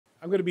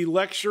I'm going to be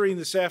lecturing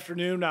this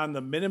afternoon on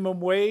the minimum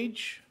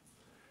wage,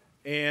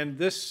 and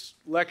this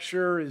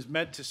lecture is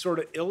meant to sort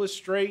of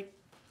illustrate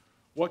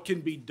what can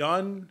be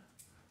done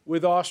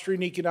with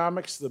Austrian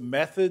economics, the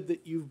method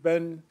that you've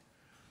been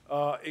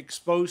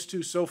exposed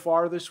to so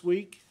far this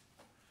week.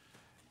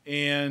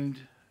 And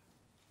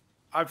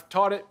I've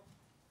taught it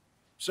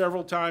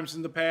several times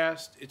in the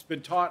past. It's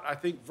been taught, I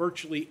think,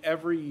 virtually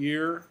every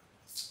year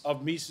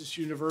of Mises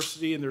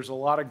University, and there's a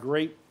lot of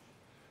great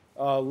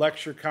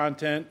lecture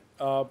content.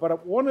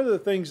 But one of the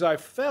things I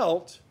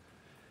felt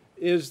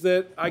is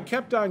that I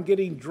kept on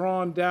getting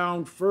drawn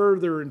down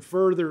further and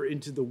further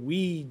into the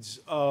weeds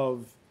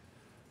of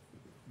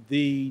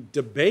the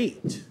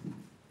debate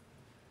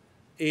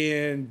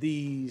and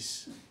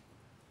these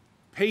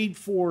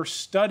paid-for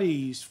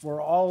studies for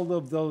all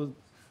of the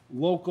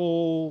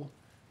local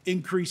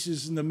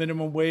increases in the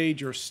minimum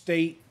wage or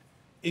state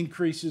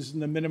increases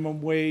in the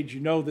minimum wage. You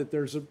know that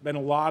there's been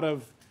a lot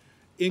of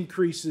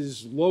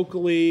increases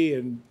locally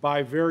and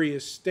by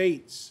various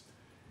states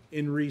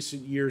in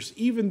recent years,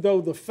 even though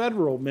the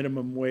federal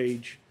minimum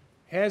wage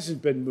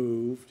hasn't been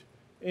moved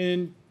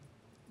in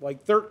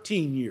like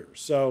 13 years.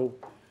 So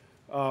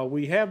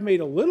we have made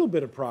a little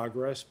bit of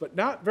progress, but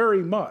not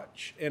very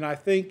much. And I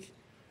think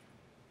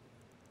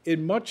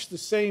in much the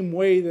same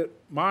way that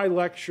my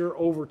lecture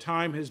over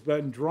time has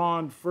been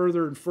drawn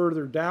further and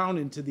further down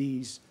into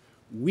these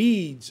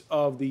weeds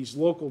of these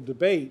local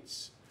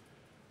debates,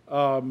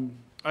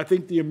 I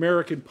think the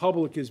American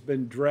public has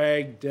been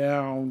dragged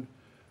down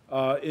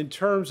in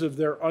terms of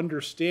their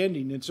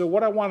understanding. And so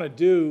what I want to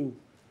do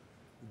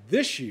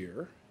this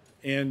year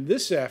and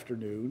this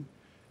afternoon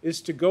is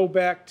to go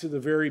back to the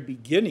very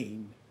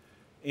beginning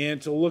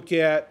and to look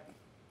at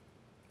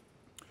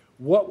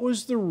what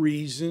was the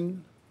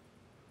reason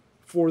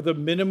for the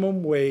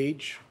minimum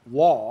wage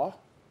law,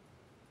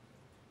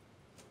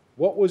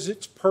 what was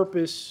its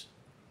purpose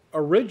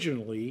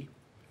originally,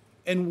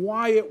 and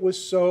why it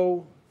was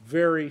so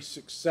very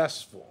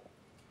successful.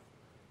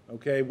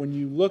 Okay, when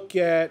you look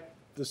at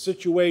the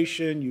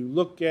situation, you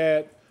look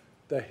at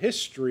the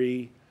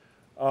history,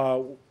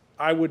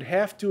 I would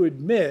have to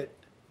admit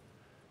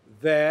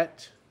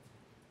that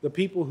the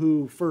people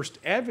who first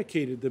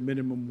advocated the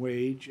minimum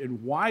wage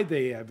and why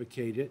they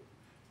advocated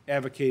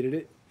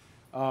it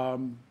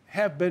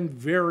have been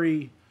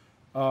very,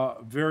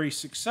 very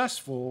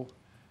successful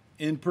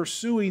in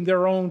pursuing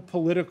their own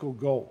political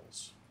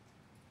goals.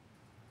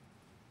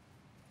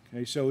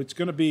 Okay, so it's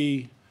going to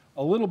be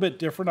a little bit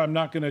different. I'm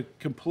not going to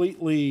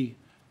completely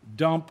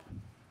dump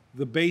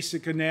the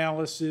basic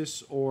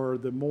analysis or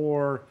the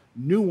more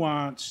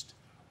nuanced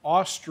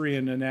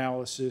Austrian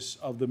analysis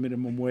of the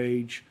minimum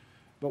wage,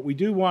 but we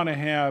do want to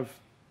have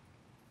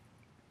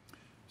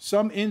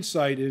some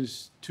insight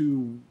as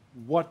to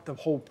what the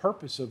whole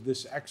purpose of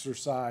this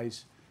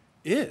exercise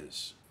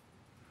is.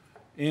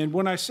 And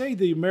when I say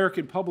the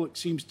American public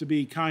seems to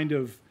be kind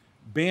of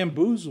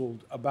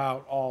bamboozled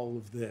about all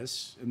of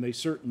this, and they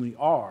certainly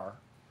are,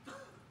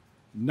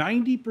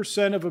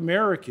 90% of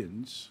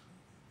Americans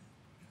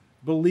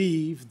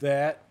believe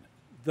that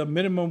the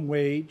minimum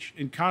wage,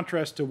 in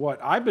contrast to what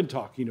I've been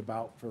talking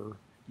about for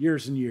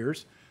years and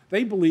years,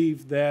 they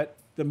believe that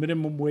the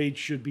minimum wage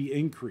should be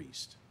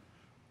increased.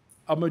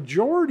 A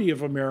majority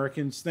of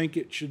Americans think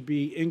it should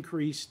be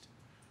increased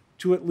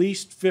to at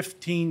least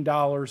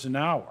 $15 an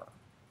hour.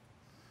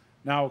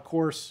 Now, of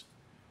course,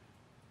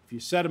 if you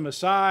set them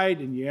aside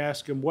and you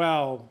ask them,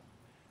 well,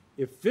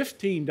 if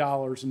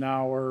 $15 an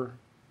hour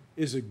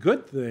is a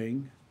good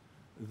thing,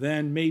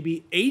 then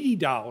maybe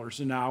 $80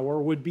 an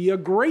hour would be a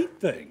great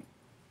thing.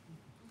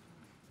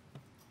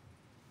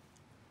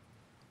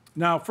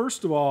 Now,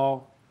 first of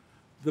all,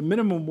 the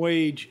minimum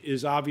wage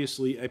is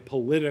obviously a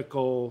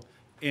political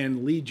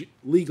and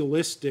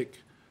legalistic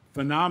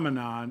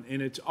phenomenon,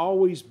 and it's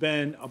always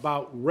been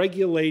about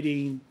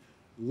regulating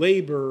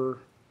labor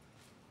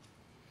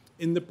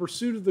in the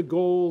pursuit of the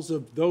goals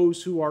of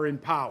those who are in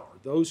power.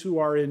 Those who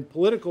are in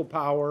political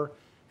power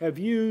have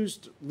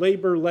used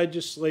labor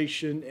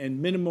legislation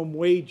and minimum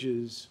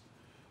wages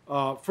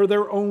for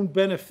their own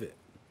benefit.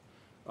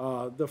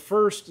 The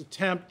first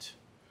attempt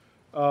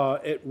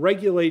at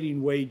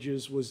regulating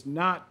wages was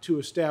not to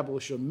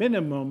establish a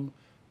minimum,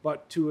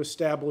 but to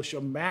establish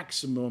a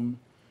maximum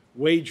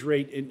wage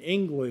rate in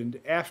England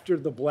after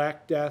the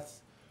Black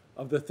Death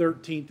of the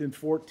 13th and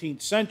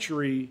 14th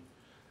century.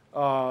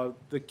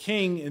 The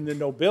king and the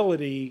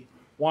nobility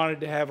wanted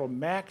to have a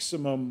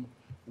maximum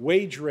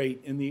wage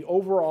rate in the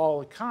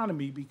overall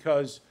economy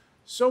because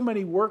so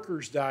many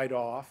workers died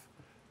off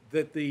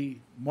that the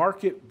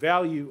market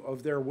value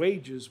of their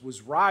wages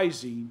was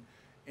rising,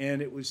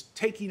 and it was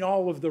taking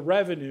all of the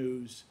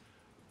revenues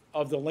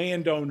of the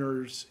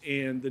landowners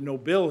and the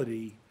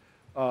nobility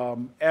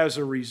as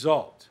a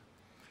result.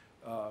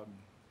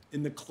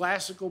 In the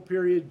classical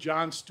period,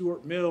 John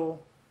Stuart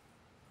Mill,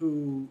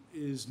 who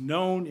is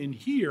known in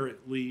here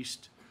at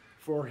least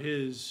for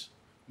his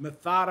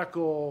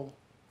methodical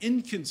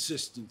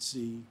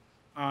inconsistency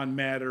on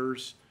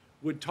matters,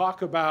 would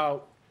talk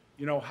about,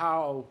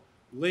 how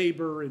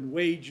labor and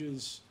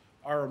wages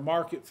are a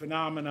market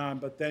phenomenon,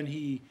 but then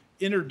he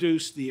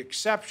introduced the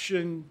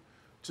exception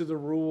to the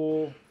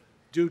rule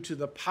due to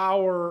the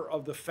power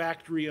of the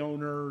factory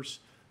owners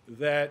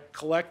that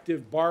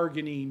collective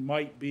bargaining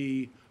might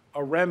be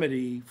a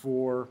remedy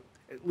for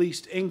at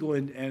least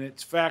England and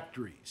its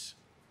factories.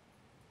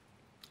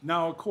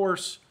 Now, of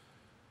course,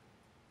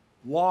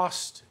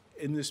 lost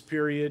in this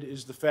period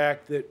is the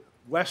fact that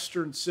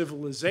Western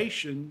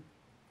civilization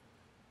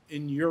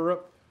in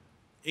Europe,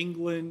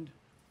 England,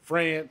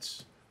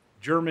 France,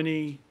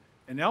 Germany,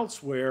 and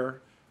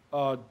elsewhere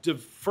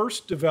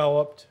first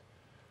developed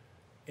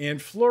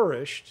and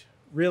flourished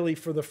really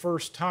for the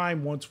first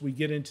time once we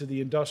get into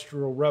the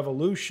Industrial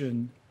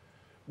Revolution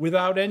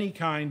without any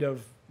kind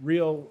of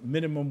real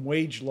minimum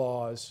wage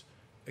laws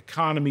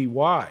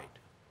economy-wide.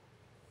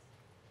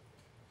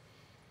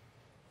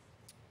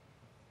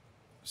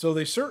 So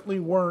they certainly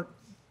weren't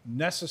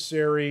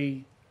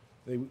necessary.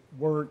 They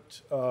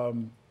weren't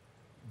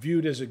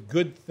viewed as a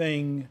good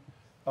thing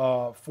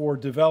for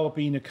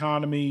developing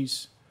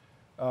economies.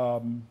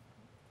 And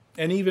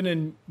even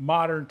in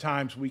modern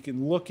times, we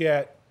can look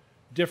at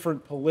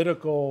different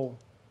political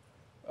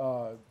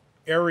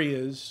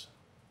areas,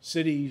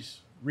 cities,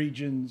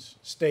 regions,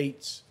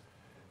 states,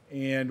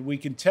 and we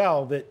can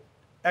tell that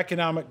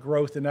economic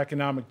growth and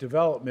economic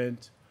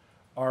development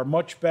are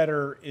much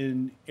better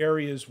in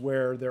areas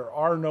where there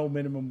are no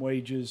minimum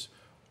wages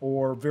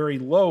or very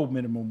low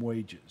minimum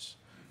wages.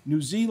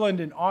 New Zealand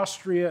and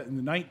Austria in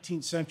the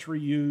 19th century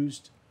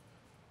used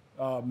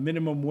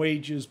minimum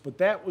wages, but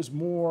that was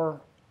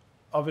more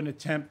of an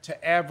attempt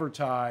to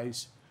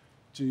advertise,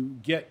 to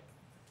get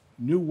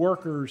new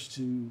workers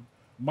to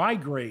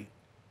migrate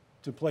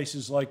to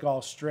places like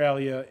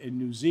Australia and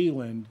New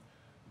Zealand.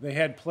 They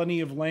had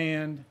plenty of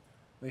land,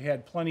 they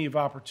had plenty of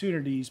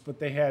opportunities, but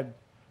they had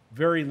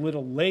very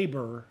little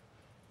labor,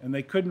 and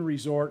they couldn't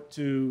resort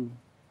to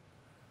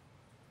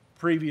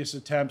previous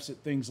attempts at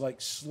things like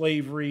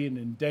slavery and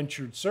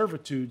indentured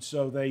servitude,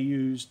 so they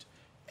used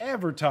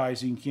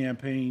advertising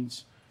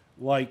campaigns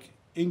like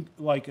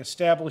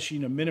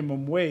establishing a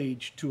minimum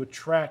wage to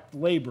attract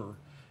labor.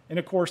 And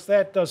of course,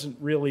 that doesn't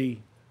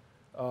really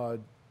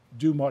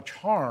do much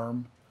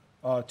harm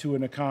to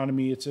an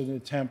economy. It's an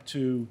attempt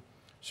to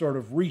sort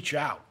of reach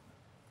out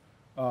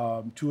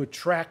to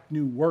attract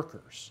new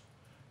workers.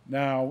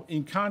 Now,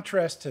 in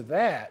contrast to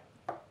that,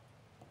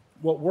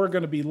 what we're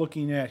going to be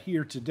looking at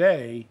here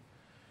today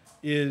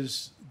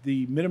is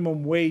the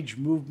minimum wage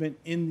movement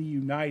in the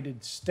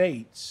United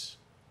States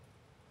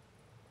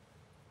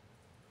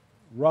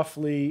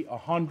roughly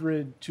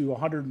 100 to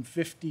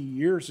 150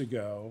 years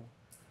ago.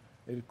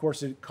 And of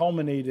course, it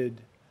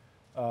culminated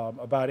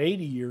about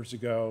 80 years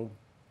ago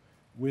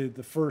with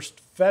the first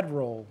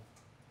federal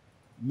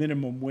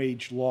minimum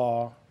wage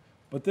law.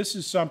 But this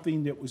is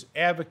something that was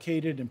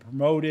advocated and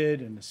promoted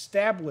and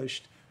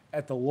established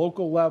at the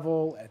local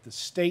level, at the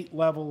state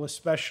level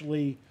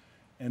especially,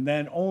 and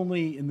then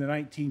only in the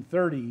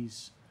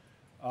 1930s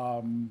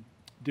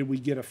did we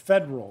get a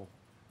federal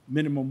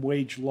minimum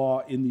wage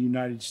law in the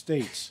United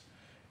States.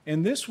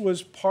 And this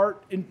was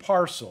part and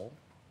parcel,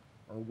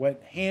 or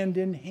went hand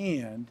in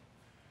hand,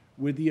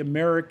 with the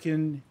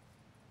American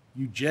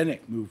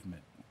eugenic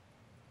movement.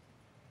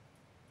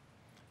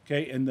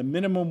 Okay, and the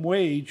minimum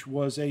wage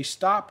was a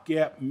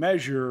stopgap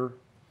measure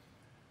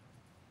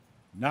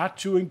not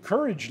to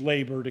encourage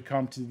labor to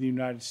come to the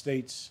United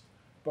States,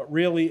 but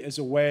really as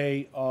a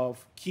way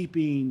of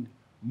keeping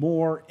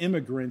more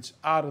immigrants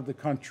out of the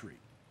country.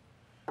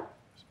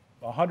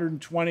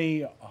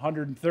 120,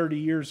 130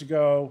 years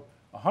ago,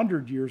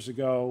 100 years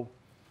ago,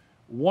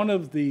 one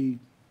of the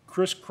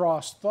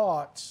crisscross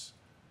thoughts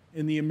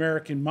in the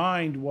American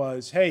mind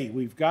was, hey,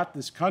 we've got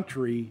this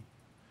country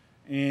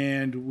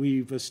and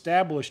we've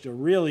established a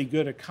really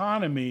good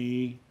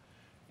economy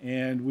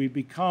and we've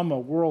become a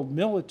world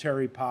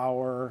military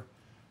power.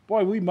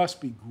 Boy, we must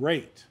be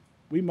great.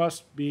 We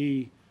must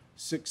be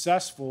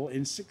successful.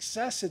 And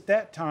success at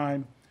that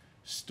time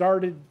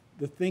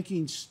the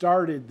thinking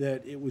started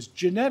that it was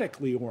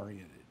genetically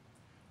oriented.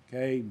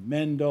 Okay,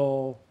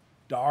 Mendel,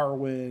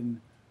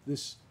 Darwin,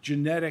 this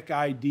genetic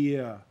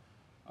idea,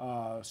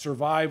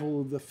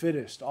 survival of the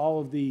fittest,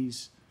 all of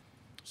these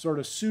sort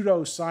of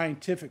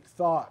pseudo-scientific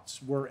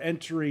thoughts were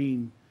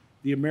entering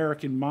the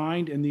American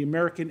mind and the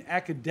American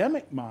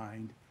academic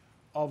mind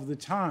of the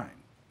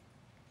time.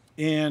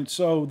 And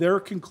so their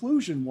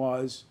conclusion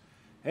was,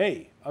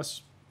 hey,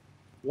 us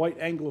white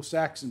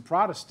Anglo-Saxon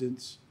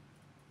Protestants,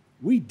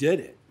 we did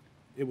it.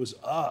 It was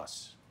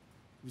us.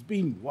 It was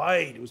being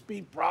white. It was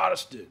being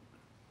Protestant.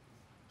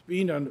 It was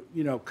being,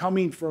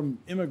 coming from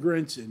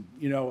immigrants and,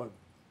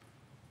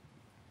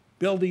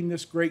 building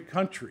this great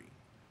country.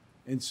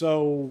 And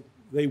so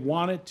they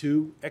wanted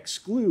to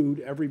exclude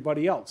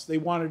everybody else. They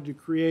wanted to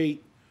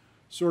create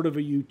sort of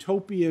a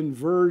utopian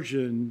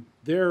version,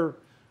 their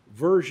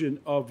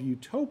version of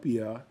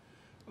utopia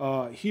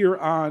here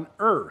on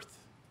Earth.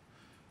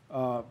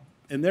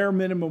 And their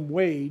minimum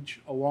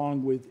wage,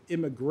 along with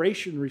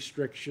immigration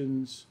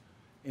restrictions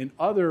and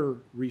other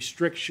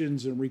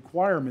restrictions and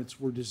requirements,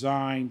 were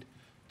designed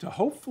to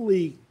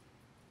hopefully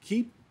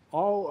keep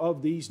all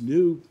of these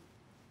new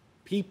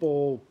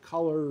people,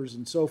 colors,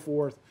 and so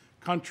forth,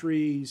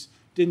 countries,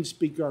 didn't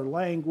speak our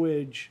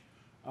language,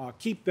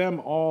 keep them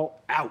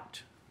all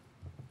out.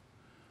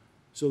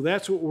 So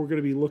that's what we're going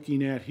to be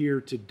looking at here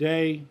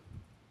today.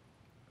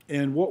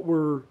 And what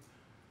we're,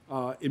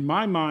 in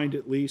my mind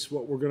at least,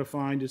 what we're going to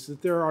find is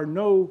that there are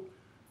no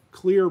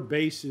clear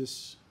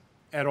basis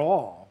at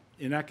all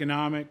in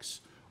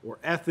economics or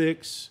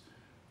ethics,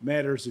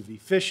 matters of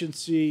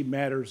efficiency,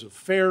 matters of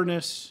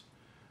fairness,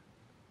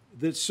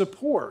 that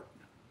support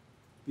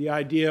the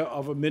idea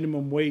of a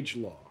minimum wage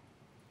law.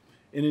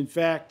 And in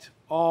fact,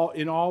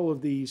 in all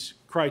of these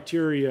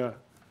criteria,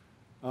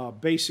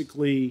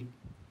 basically,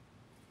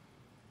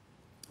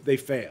 they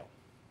fail.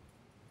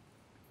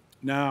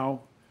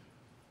 Now,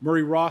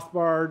 Murray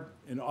Rothbard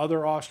and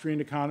other Austrian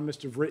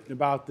economists have written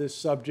about this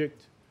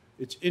subject.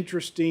 It's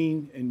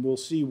interesting, and we'll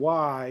see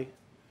why.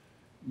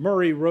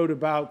 Murray wrote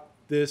about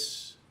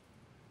this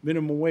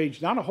minimum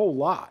wage not a whole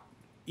lot.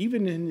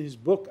 Even in his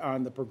book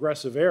on the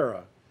Progressive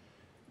Era,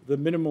 the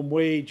minimum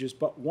wage is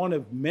but one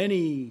of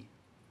many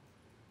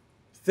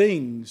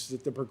things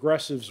that the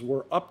progressives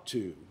were up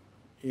to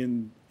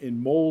in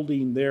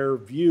molding their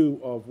view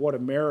of what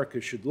America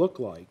should look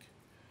like.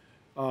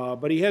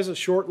 But he has a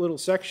short little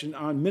section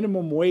on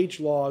minimum wage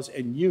laws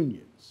and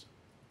unions.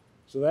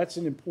 So that's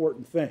an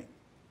important thing.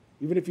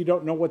 Even if you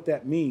don't know what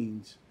that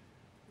means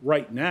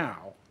right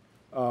now,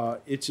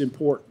 it's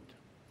important.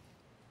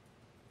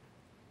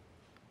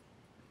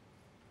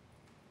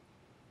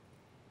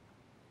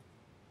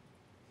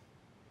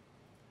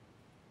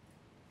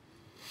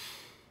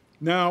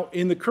 Now,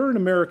 in the current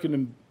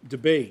American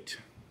debate,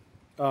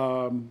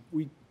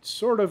 we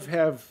sort of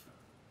have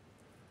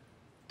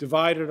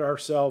divided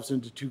ourselves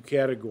into two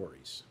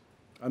categories.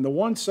 On the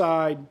one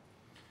side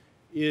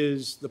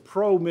is the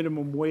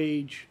pro-minimum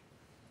wage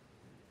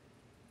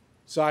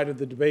side of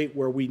the debate,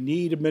 where we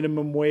need a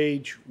minimum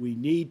wage, we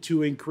need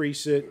to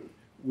increase it,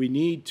 we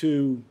need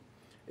to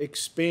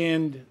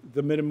expand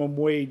the minimum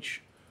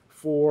wage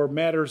for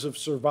matters of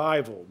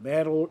survival,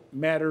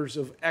 matters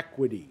of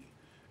equity,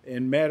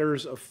 and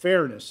matters of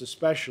fairness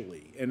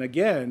especially. And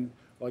again,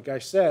 like I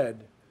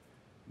said,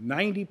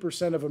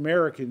 90% of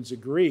Americans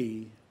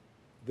agree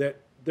that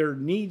there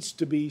needs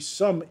to be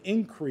some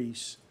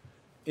increase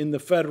in the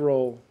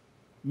federal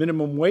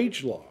minimum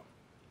wage law.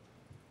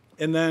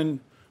 And then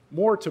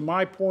more to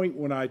my point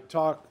when I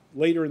talk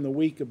later in the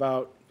week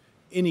about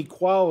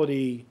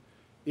inequality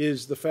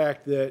is the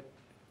fact that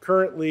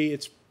currently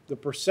the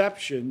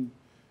perception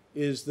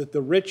is that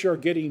the rich are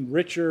getting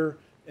richer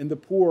and the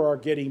poor are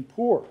getting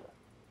poorer.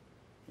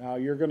 Now,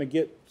 you're going to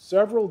get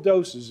several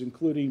doses,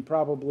 including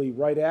probably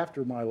right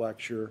after my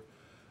lecture,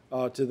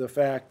 to the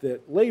fact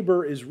that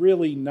labor is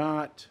really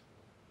not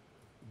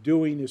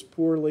doing as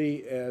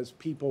poorly as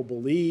people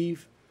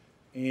believe,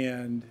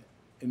 and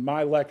in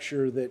my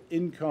lecture that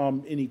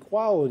income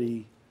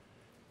inequality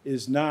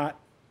is not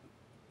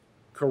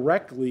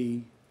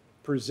correctly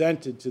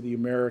presented to the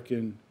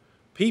American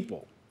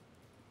people.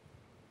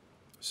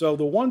 So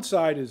the one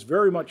side is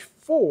very much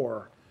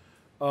for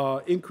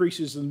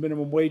increases in the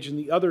minimum wage, and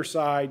the other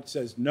side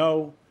says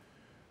no,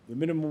 the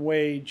minimum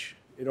wage,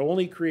 it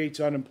only creates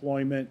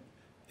unemployment,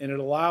 and it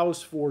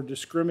allows for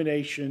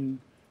discrimination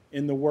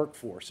in the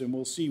workforce. And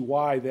we'll see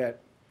why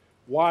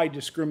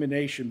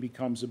discrimination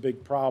becomes a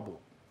big problem.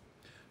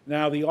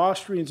 Now, the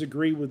Austrians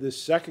agree with this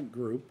second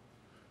group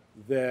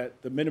that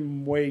the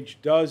minimum wage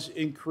does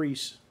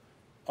increase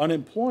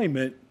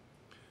unemployment,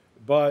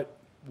 but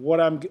what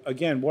I'm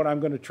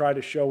going to try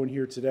to show in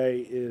here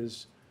today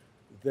is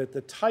that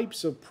the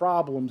types of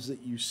problems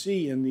that you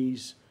see in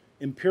these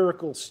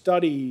empirical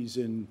studies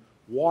in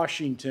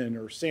Washington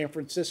or San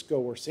Francisco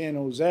or San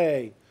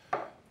Jose,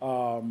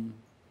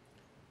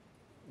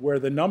 where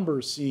the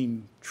numbers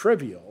seem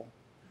trivial,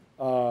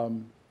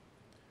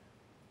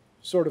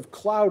 sort of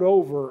cloud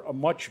over a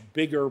much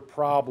bigger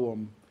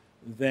problem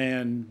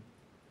than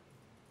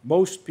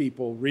most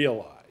people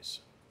realize.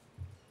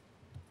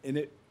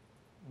 And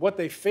what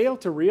they fail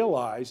to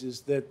realize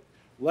is that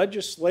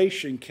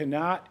legislation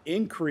cannot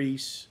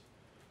increase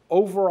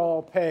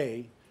overall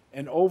pay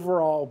and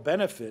overall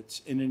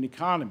benefits in an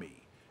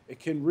economy. It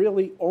can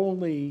really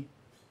only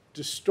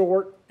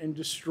distort and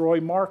destroy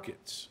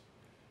markets.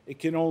 It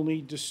can only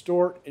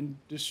distort and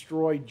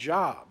destroy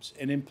jobs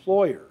and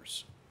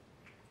employers.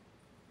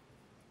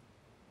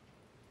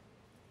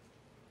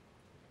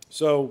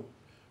 So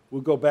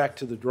we'll go back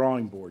to the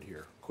drawing board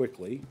here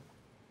quickly.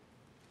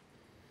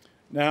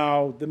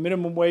 Now, the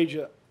minimum wage,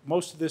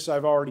 most of this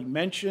I've already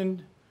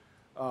mentioned.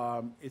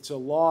 It's a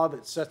law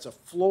that sets a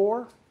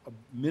floor, a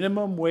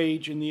minimum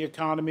wage in the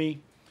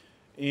economy,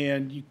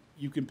 and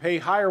you can pay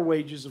higher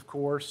wages, of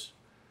course,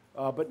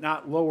 but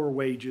not lower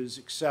wages,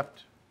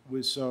 except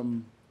with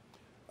some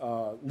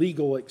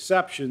legal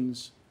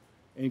exceptions.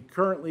 And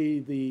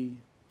currently, the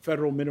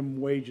federal minimum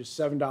wage is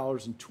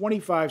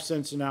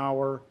 $7.25 an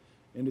hour,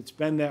 and it's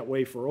been that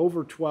way for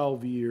over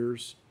 12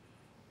 years.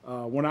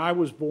 When I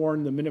was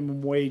born, the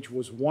minimum wage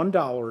was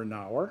 $1 an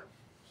hour.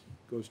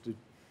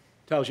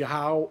 Tells you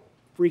how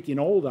freaking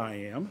old I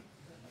am.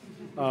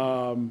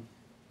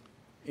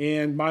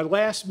 And my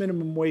last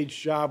minimum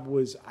wage job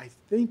was, I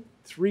think,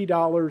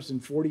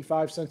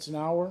 $3.45 an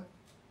hour.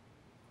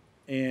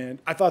 And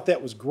I thought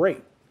that was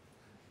great.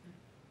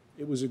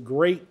 It was a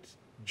great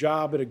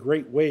job at a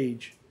great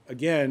wage.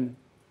 Again,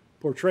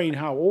 portraying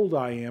how old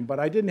I am, but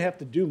I didn't have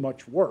to do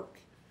much work.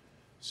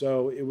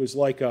 So it was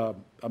like a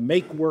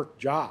make-work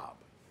job.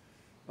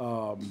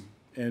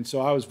 And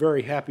so I was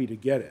very happy to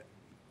get it.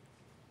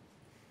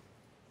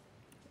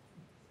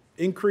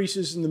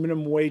 Increases in the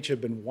minimum wage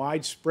have been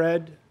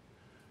widespread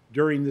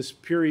during this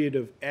period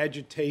of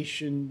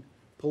agitation,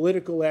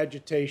 political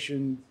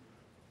agitation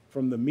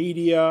from the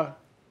media,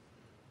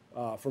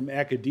 from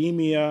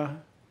academia,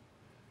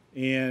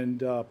 and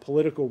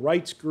political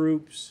rights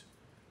groups,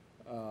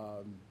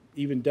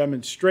 even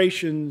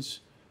demonstrations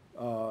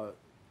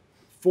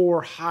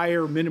for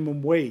higher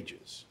minimum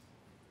wages.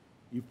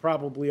 You've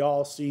probably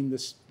all seen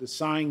the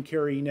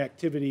sign-carrying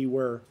activity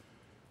where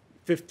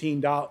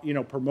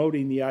 $15,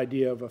 promoting the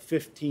idea of a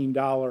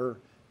 $15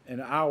 an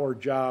hour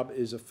job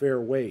is a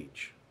fair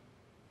wage.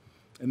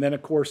 And then,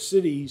 of course,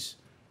 cities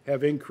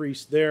have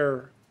increased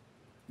their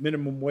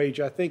minimum wage.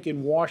 I think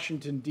in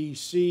Washington,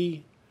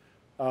 D.C.,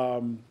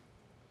 the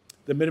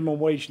minimum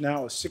wage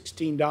now is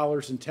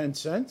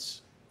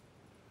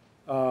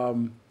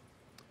 $16.10,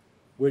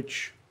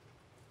 which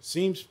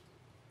seems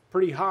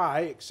pretty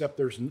high, except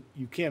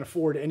you can't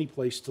afford any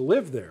place to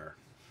live there.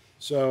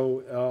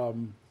 So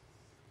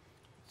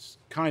it's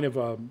kind of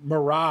a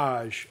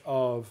mirage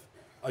of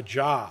a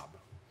job.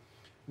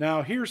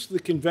 Now, here's the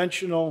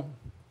conventional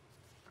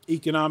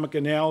economic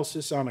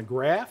analysis on a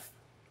graph.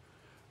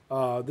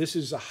 This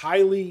is a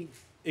highly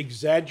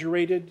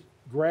exaggerated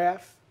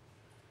graph.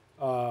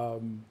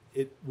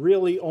 It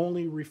really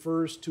only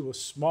refers to a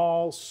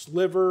small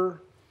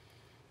sliver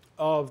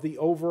of the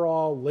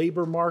overall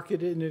labor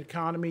market in an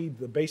economy,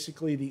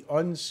 basically the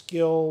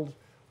unskilled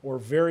or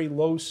very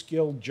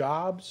low-skilled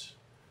jobs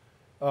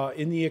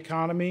in the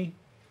economy.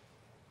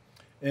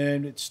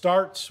 And it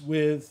starts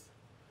with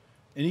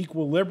an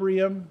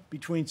equilibrium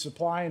between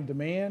supply and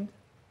demand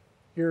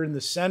here in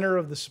the center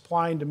of the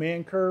supply and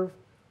demand curve,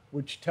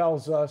 which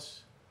tells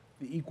us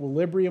the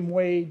equilibrium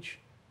wage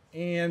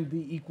and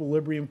the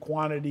equilibrium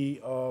quantity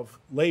of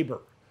labor,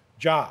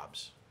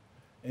 jobs.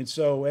 And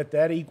so at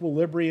that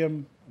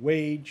equilibrium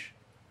wage,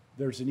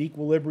 there's an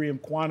equilibrium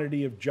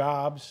quantity of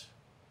jobs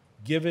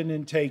given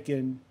and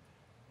taken,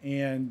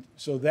 and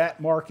so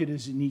that market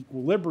is in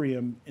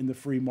equilibrium in the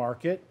free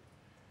market.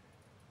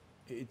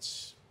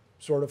 It's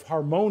sort of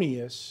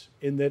harmonious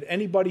in that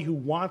anybody who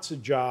wants a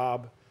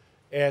job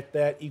at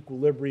that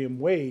equilibrium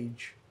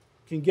wage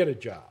can get a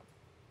job.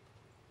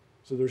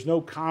 So there's no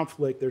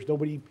conflict, there's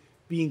nobody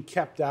being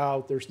kept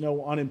out, there's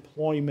no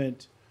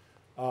unemployment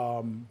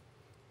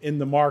in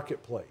the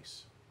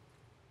marketplace.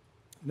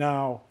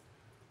 Now,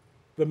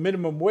 the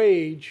minimum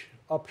wage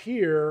up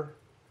here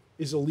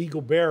is a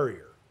legal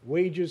barrier.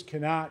 Wages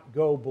cannot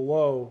go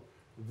below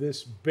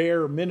this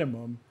bare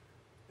minimum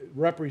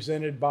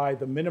represented by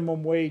the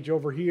minimum wage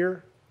over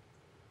here,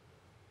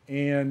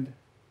 and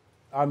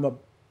on the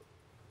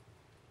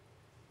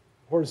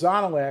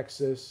horizontal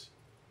axis,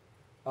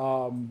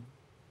 the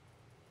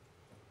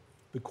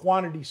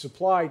quantity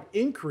supplied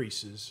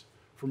increases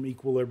from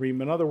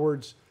equilibrium. In other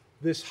words,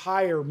 this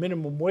higher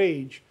minimum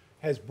wage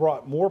has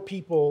brought more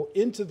people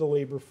into the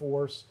labor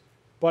force,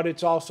 but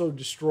it's also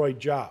destroyed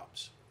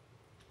jobs.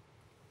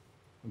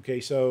 Okay,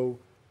 so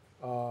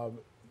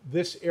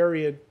this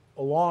area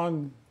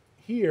along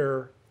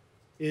here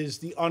is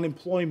the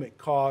unemployment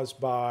caused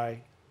by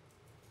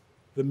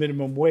the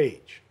minimum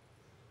wage.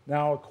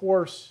 Now, of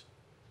course,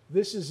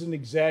 this is an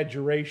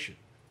exaggeration.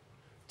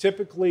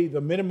 Typically,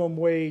 the minimum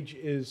wage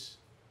is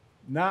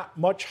not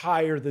much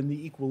higher than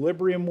the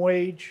equilibrium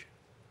wage,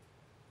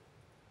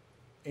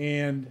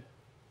 and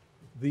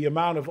the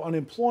amount of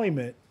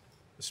unemployment,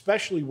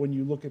 especially when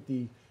you look at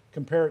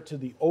compare it to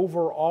the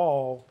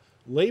overall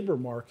labor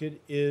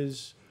market,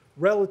 is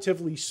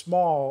relatively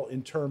small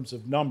in terms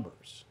of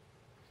numbers.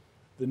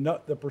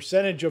 The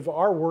percentage of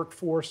our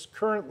workforce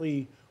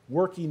currently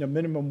working a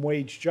minimum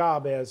wage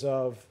job as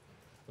of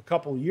a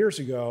couple of years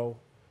ago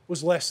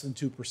was less than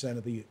 2%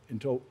 of the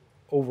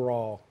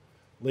overall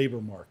labor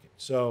market.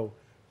 So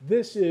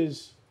this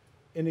is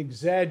an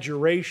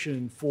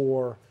exaggeration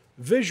for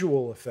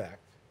visual effect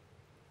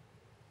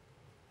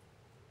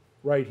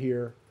right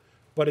here,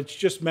 but it's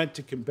just meant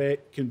to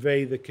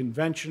convey the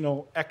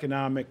conventional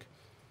economic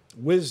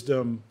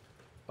wisdom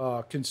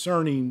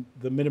concerning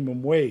the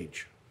minimum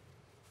wage.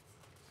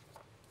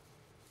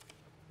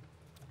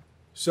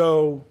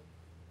 So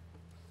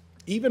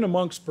even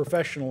amongst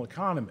professional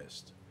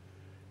economists,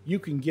 you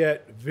can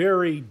get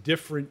very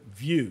different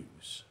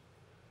views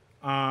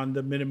on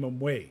the minimum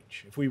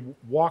wage. If we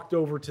walked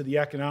over to the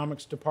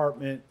economics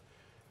department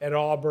at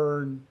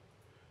Auburn,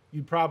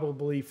 you'd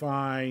probably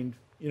find,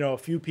 a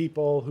few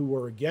people who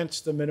were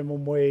against the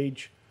minimum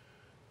wage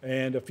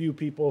and a few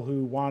people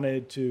who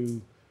wanted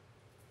to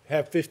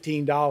have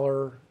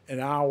 $15 an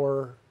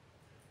hour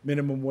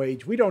minimum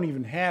wage. We don't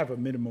even have a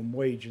minimum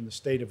wage in the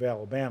state of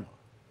Alabama.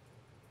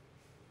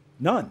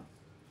 None.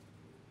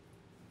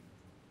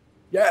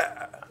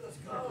 Yeah.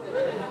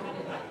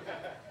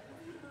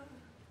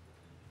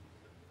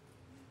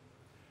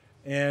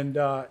 And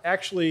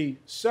actually,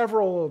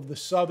 several of the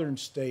southern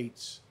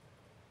states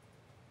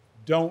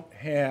don't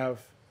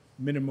have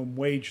minimum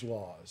wage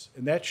laws.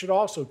 And that should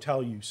also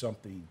tell you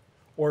something,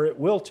 or it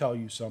will tell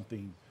you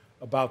something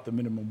about the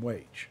minimum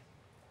wage.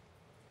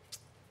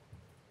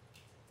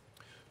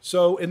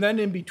 So, and then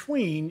in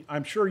between,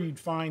 I'm sure you'd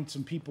find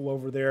some people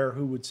over there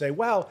who would say,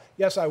 well,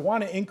 yes, I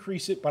want to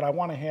increase it, but I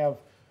want to have,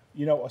 a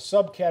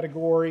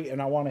subcategory,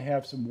 and I want to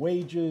have some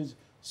wages,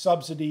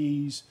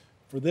 subsidies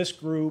for this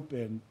group,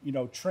 and,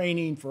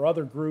 training for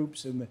other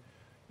groups. And,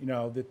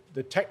 the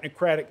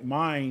technocratic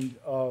mind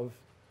of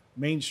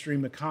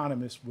mainstream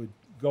economists would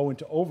go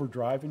into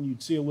overdrive, and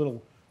you'd see a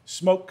little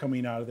smoke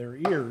coming out of their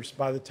ears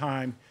by the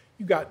time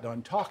you got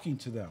done talking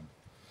to them.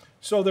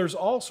 So there's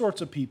all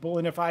sorts of people,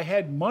 and if I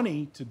had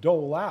money to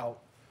dole out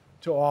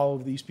to all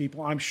of these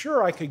people, I'm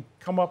sure I could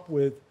come up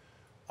with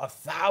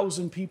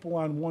 1,000 people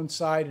on one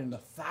side and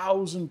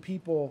 1,000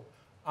 people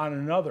on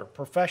another,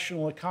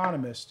 professional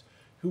economists,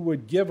 who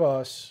would give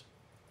us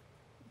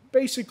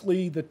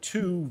basically the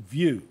two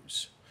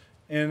views.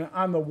 And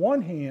on the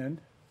one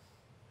hand,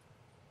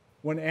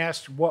 when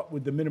asked what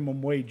would the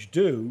minimum wage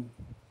do,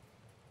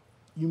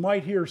 you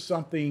might hear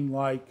something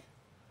like,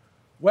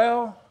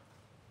 well,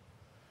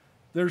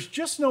 there's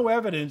just no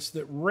evidence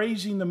that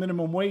raising the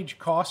minimum wage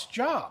costs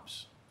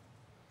jobs.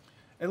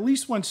 At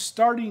least when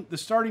the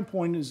starting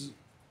point is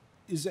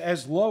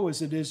as low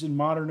as it is in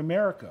modern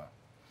America.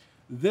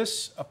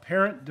 This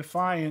apparent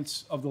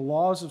defiance of the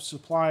laws of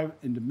supply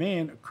and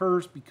demand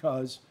occurs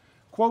because,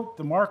 quote,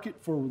 the market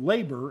for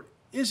labor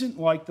isn't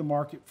like the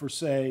market for,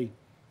 say,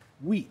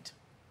 wheat,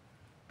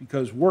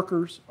 because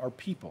workers are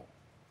people.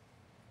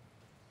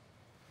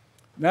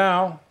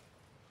 Now,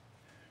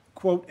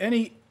 quote,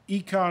 any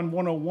Econ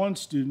 101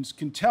 students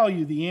can tell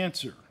you the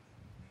answer.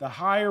 The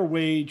higher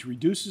wage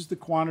reduces the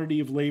quantity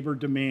of labor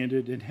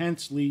demanded and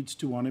hence leads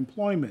to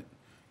unemployment.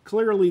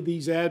 Clearly,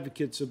 these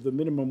advocates of the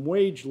minimum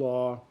wage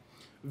law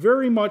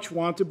very much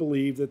want to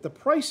believe that the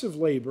price of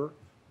labor,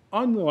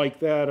 unlike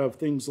that of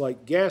things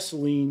like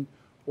gasoline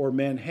or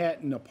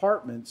Manhattan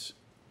apartments,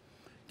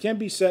 can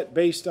be set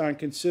based on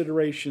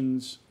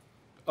considerations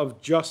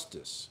of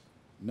justice,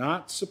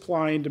 not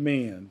supply and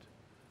demand,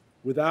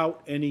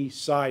 without any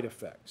side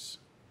effects.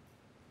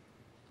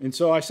 And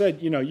so I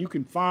said, you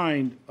can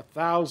find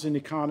 1,000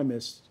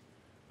 economists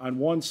on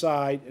one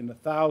side and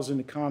 1,000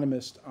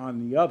 economists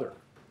on the other.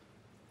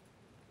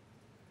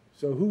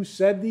 So who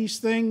said these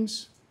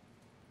things?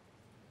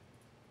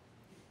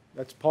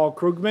 That's Paul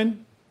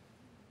Krugman.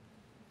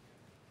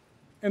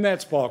 And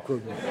that's Paul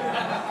Krugman.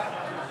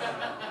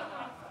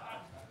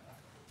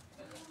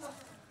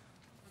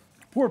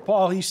 Poor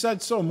Paul, he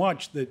said so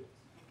much that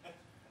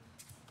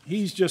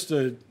he's just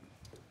a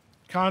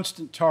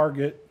constant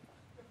target,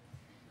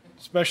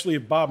 especially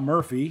of Bob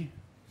Murphy.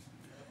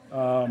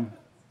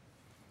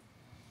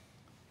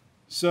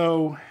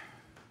 So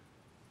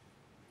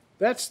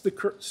that's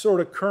the sort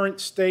of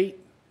current state,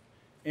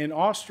 and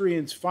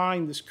Austrians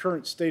find this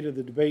current state of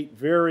the debate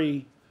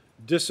very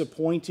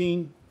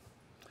disappointing,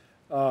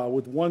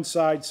 with one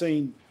side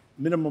saying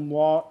minimum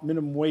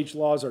wage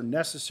laws are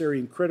necessary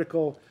and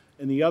critical,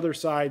 and the other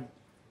side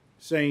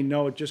saying,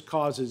 no, it just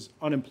causes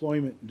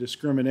unemployment and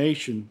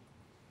discrimination.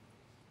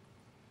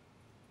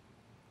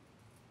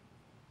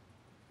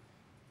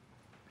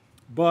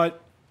 But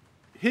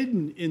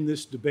hidden in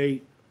this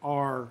debate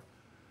are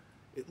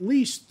at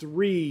least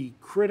three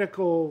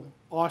critical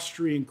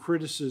Austrian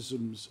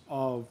criticisms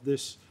of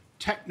this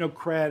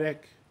technocratic,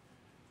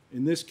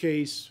 in this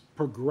case,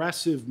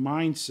 progressive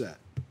mindset,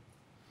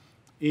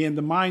 and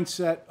the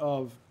mindset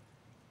of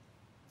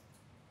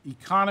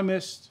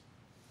economists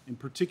and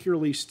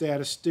particularly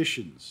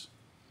statisticians.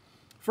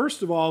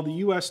 First of all, the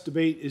U.S.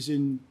 debate is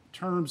in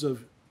terms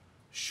of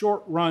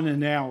short-run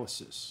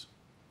analysis.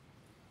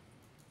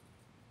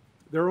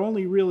 They're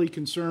only really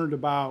concerned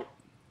about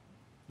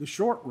the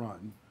short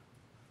run.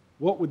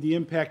 What would the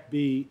impact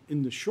be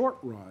in the short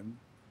run?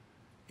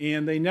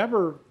 And they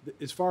never,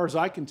 as far as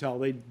I can tell,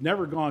 they've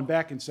never gone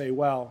back and say,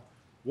 well,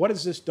 what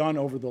has this done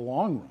over the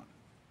long run?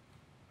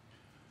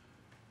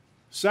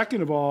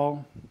 Second of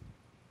all,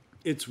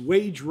 it's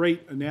wage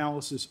rate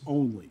analysis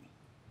only.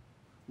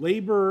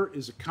 Labor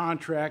is a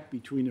contract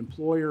between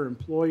employer and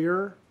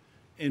employer,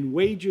 and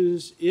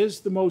wages is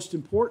the most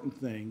important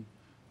thing,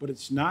 but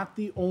it's not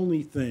the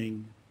only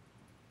thing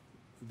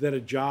that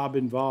a job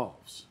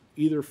involves,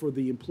 either for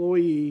the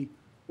employee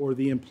or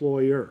the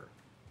employer.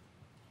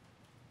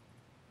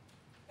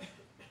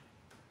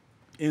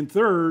 And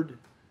third,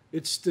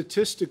 it's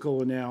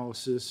statistical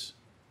analysis,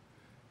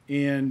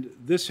 and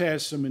this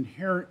has some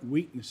inherent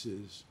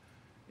weaknesses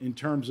in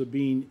terms of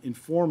being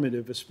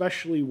informative,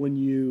 especially when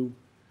you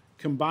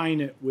combine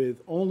it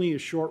with only a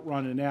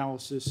short-run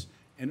analysis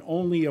and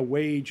only a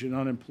wage and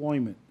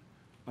unemployment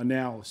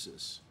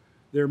analysis.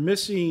 They're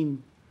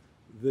missing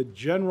the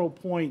general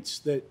points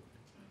that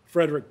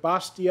Frederick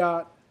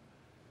Bastiat,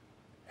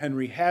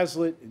 Henry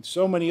Hazlitt, and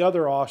so many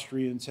other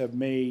Austrians have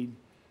made,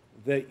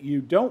 that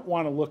you don't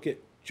want to look at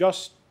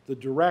just the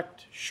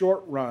direct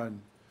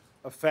short-run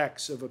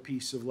effects of a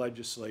piece of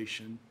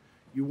legislation.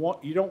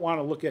 You don't want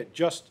to look at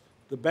just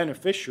the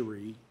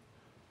beneficiary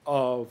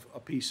of a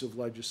piece of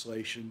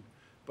legislation,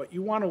 but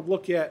you want to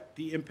look at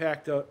the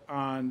impact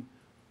on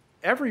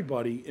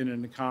everybody in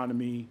an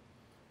economy,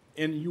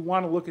 and you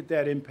want to look at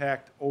that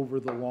impact over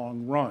the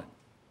long run.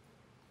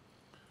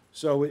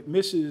 So it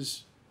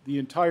misses the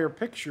entire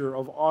picture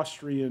of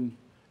Austrian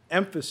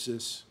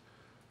emphasis,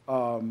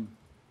 and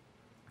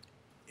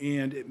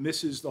it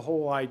misses the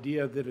whole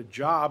idea that a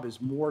job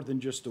is more than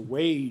just a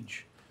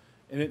wage,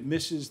 and it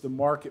misses the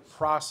market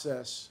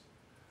process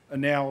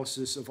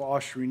analysis of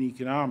Austrian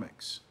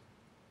economics.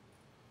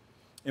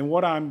 And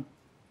what I'm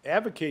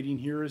advocating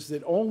here is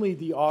that only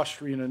the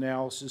Austrian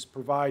analysis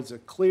provides a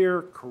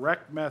clear,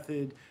 correct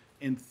method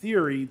and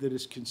theory that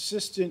is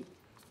consistent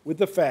with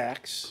the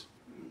facts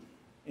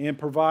and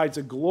provides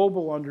a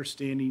global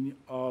understanding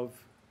of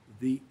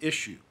the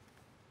issue.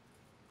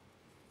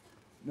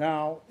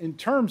 Now, in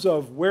terms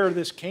of where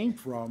this came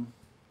from,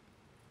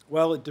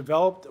 well, it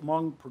developed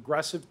among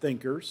progressive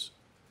thinkers,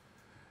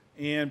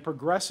 and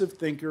progressive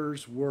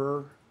thinkers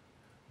were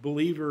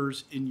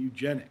believers in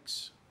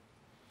eugenics.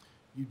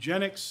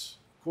 Eugenics,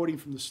 quoting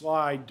from the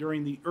slide,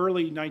 during the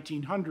early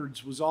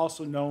 1900s was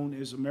also known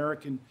as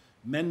American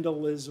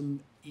Mendelism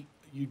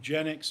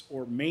eugenics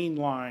or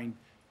mainline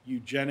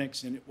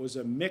eugenics, and it was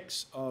a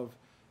mix of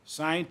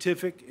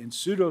scientific and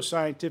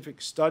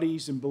pseudoscientific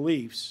studies and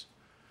beliefs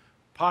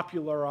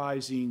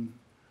popularizing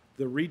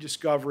the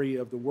rediscovery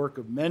of the work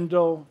of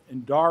Mendel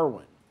and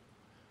Darwin.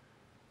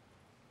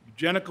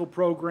 Eugenical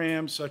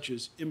programs such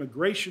as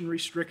immigration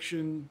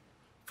restriction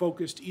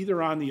focused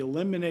either on the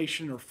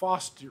elimination or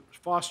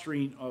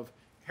fostering of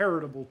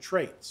heritable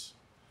traits.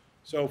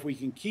 So if we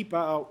can keep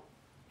out,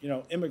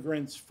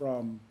 immigrants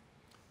from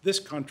this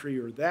country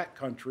or that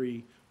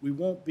country, we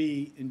won't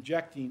be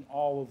injecting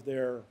all of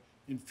their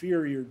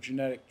inferior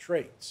genetic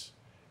traits,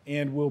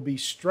 and we'll be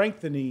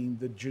strengthening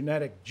the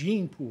genetic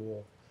gene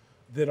pool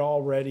that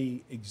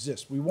already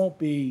exists. We won't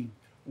be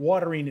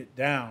watering it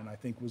down, I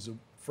think was a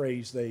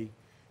phrase they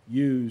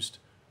used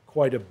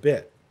quite a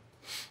bit.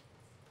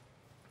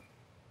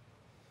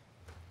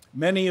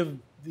 Many of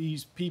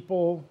these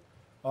people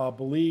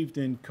believed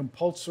in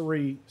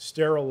compulsory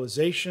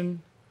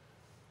sterilization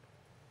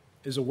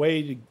as a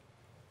way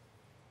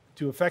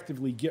to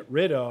effectively get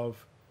rid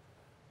of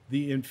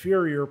the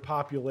inferior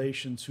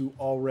populations who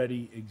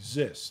already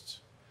exist.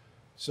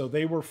 So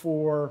they were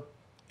for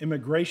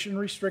immigration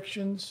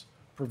restrictions,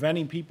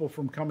 preventing people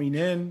from coming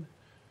in.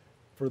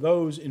 For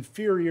those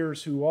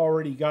inferiors who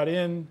already got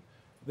in,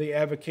 they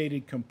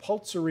advocated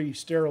compulsory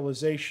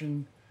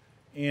sterilization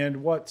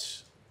and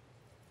what's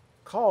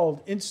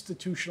called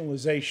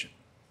institutionalization.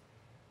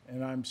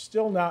 And I'm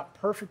still not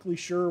perfectly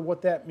sure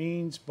what that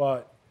means,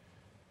 but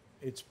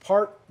it's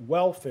part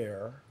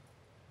welfare,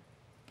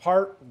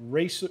 part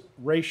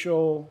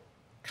racial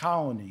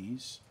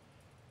colonies,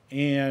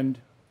 and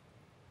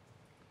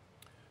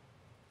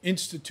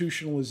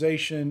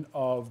institutionalization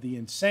of the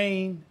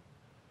insane,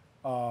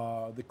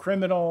 the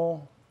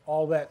criminal,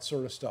 all that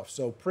sort of stuff.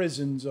 So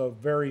prisons of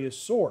various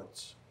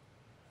sorts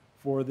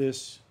for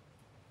this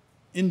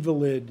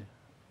invalid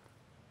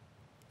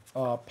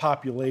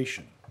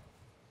population.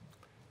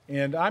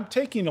 And I'm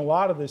taking a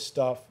lot of this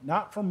stuff,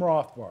 not from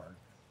Rothbard,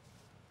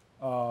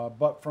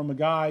 but from a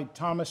guy,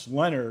 Thomas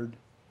Leonard,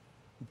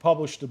 who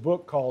published a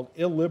book called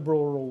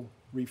Illiberal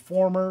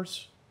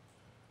Reformers,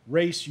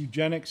 Race,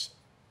 Eugenics,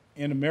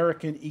 and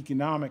American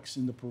Economics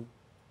in the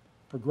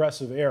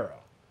Progressive Era,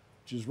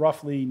 which is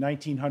roughly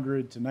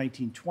 1900 to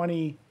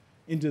 1920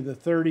 into the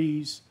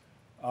 30s.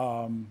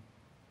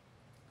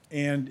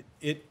 And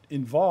it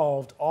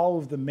involved all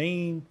of the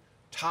main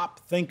top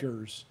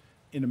thinkers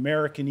in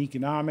American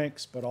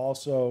economics, but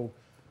also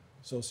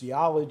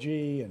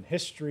sociology and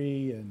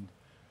history and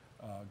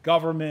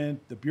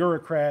government, the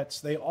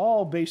bureaucrats. They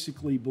all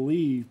basically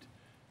believed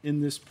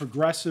in this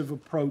progressive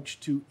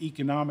approach to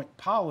economic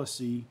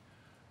policy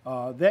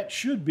that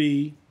should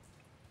be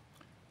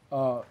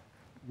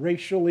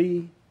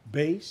racially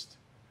based.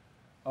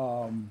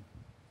 And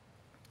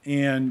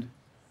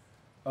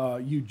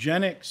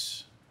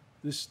eugenics,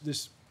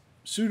 this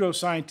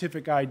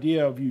pseudoscientific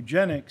idea of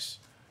eugenics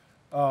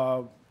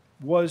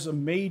was a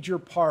major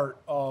part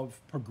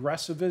of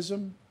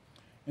progressivism,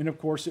 and of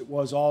course it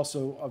was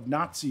also of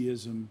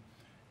Nazism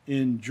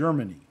in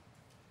Germany.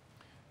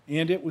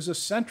 And it was a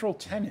central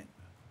tenet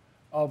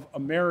of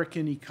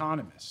American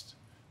economists.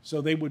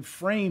 So they would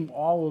frame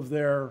all of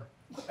their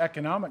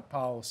economic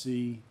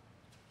policy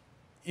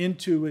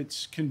into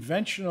its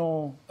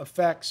conventional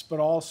effects, but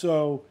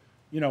also,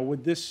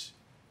 would this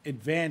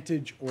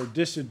advantage or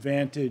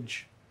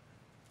disadvantage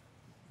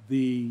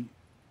the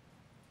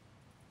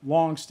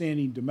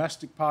long-standing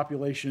domestic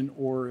population,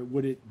 or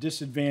would it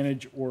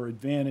disadvantage or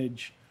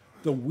advantage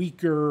the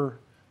weaker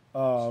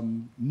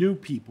new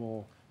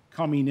people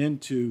coming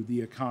into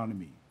the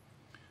economy?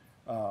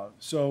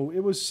 So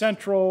it was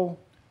central.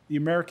 The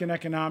American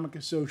Economic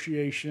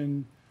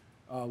Association,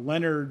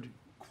 Leonard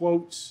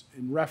quotes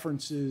and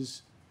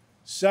references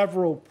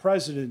several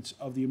presidents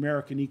of the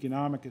American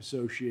Economic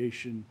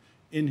Association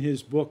in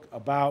his book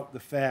about the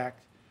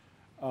fact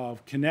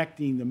of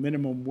connecting the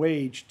minimum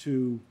wage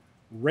to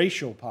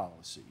racial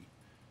policy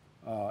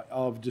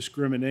of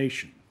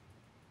discrimination.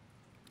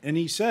 And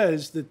he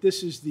says that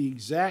this is the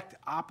exact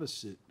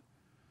opposite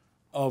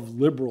of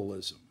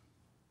liberalism.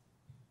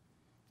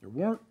 There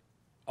weren't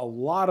a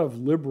lot of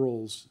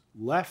liberals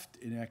left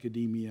in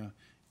academia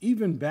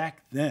even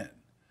back then,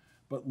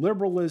 but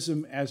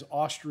liberalism as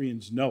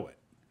Austrians know it,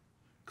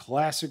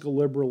 classical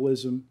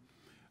liberalism,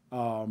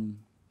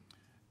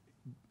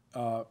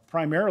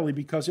 primarily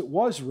because it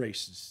was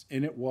racist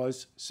and it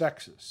was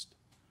sexist,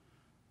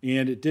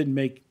 and it didn't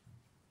make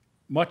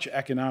much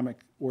economic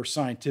or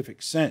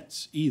scientific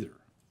sense either.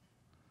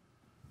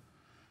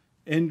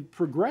 And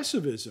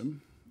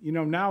progressivism,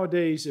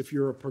 nowadays, if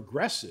you're a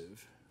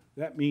progressive,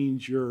 that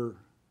means you're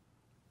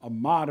a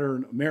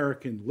modern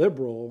American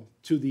liberal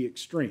to the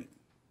extreme.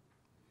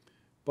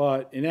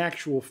 But in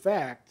actual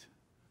fact,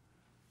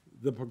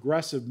 the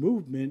progressive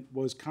movement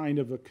was kind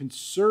of a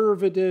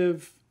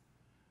conservative,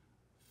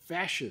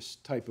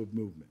 fascist type of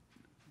movement.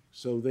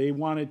 So they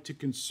wanted to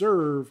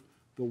conserve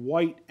the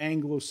white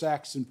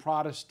Anglo-Saxon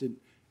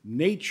Protestant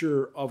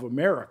nature of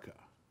America.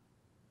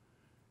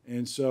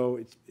 And so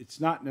it's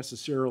not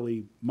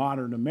necessarily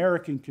modern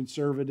American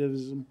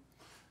conservatism,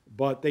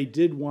 but they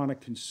did want to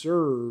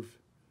conserve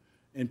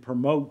and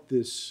promote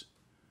this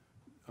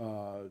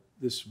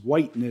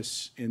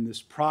whiteness and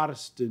this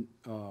Protestant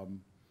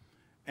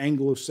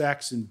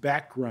Anglo-Saxon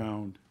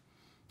background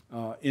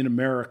in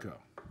America.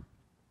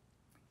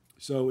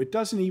 So it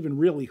doesn't even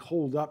really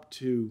hold up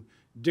to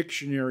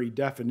dictionary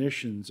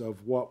definitions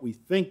of what we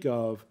think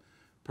of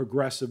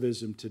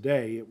progressivism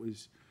today. It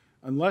was,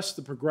 unless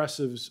the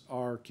progressives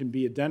can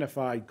be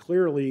identified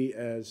clearly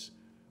as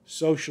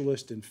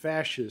socialist and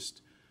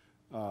fascist,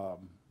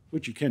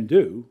 which you can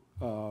do,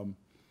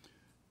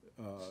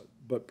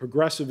 but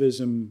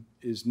progressivism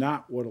is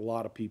not what a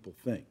lot of people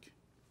think.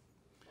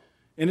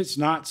 And it's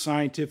not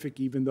scientific,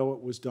 even though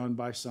it was done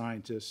by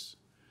scientists,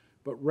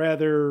 but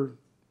rather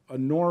a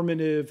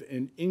normative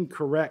and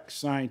incorrect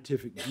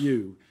scientific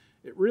view.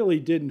 It really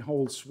didn't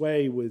hold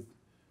sway with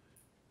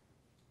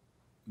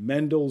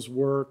Mendel's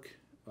work,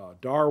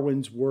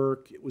 Darwin's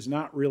work. It was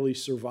not really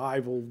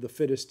survival of the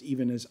fittest,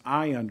 even as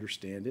I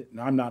understand it, and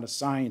I'm not a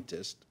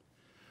scientist.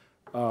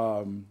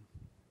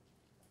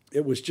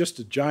 It was just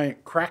a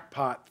giant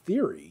crackpot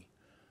theory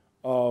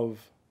of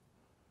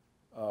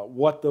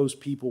what those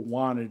people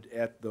wanted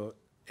at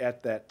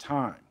that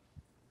time.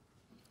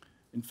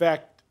 In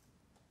fact,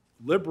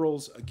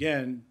 liberals,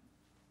 again,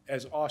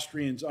 as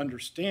Austrians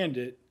understand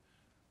it,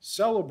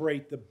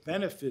 celebrate the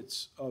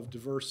benefits of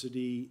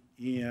diversity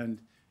and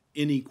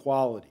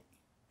inequality.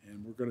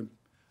 And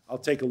I'll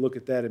take a look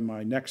at that in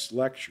my next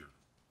lecture.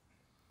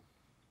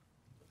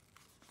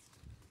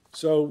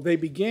 So they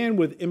began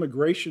with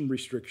immigration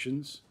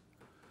restrictions.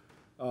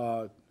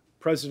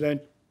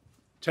 President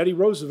Teddy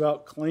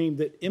Roosevelt claimed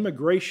that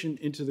immigration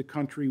into the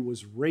country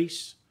was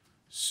race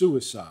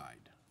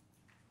suicide.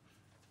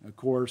 Of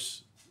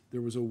course,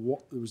 there was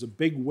a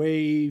big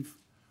wave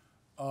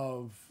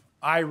of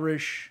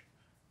Irish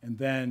and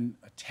then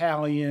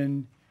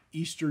Italian,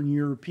 Eastern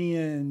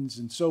Europeans,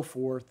 and so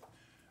forth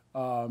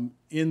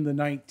in the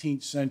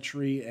 19th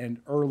century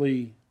and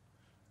early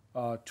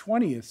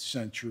 20th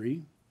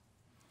century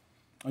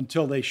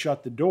until they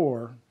shut the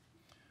door.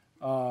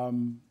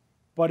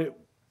 But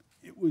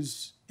it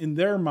was, in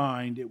their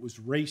mind, it was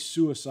race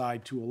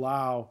suicide to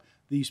allow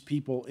these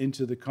people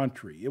into the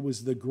country. It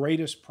was the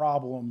greatest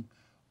problem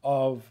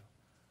of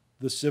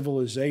the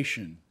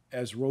civilization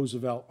as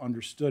Roosevelt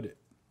understood it.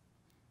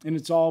 And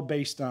it's all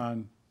based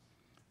on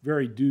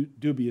very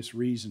dubious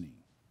reasoning.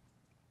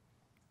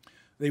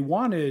 They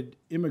wanted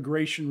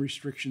immigration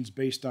restrictions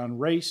based on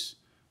race.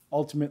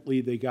 Ultimately,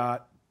 they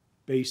got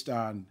based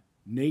on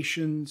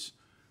nations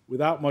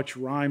without much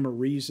rhyme or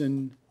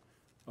reason.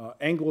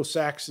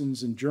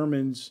 Anglo-Saxons and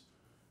Germans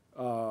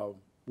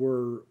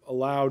were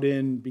allowed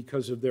in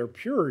because of their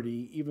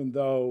purity, even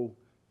though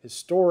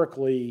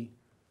historically,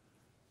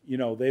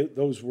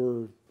 those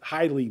were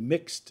highly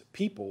mixed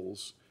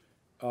peoples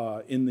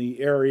in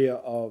the area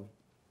of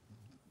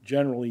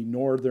generally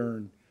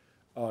northern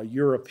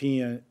Europe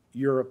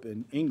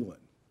and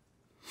England.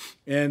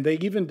 And they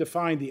even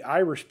defined the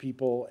Irish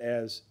people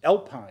as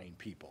Alpine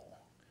people.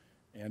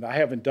 And I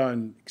haven't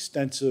done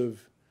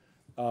extensive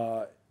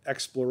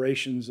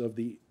explorations of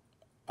the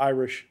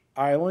Irish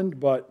island,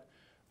 but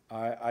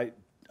I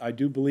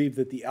do believe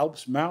that the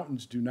Alps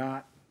mountains do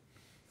not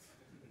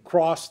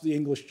cross the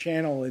English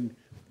Channel and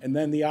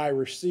then the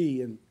Irish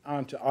Sea and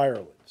onto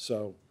Ireland.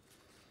 So,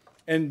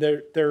 and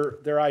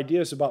their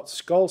ideas about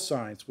skull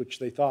science, which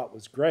they thought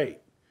was great.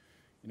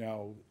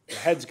 The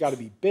head's got to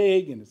be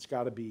big and it's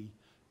got to be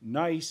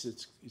nice.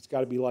 It's got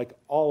to be like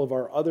all of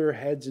our other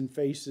heads and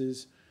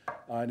faces.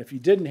 And if you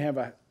didn't have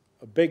a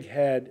big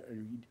head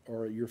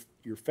or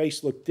your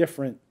face looked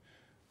different,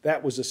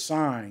 that was a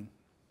sign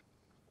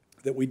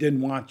that we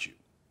didn't want you.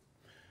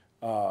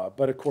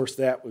 But of course,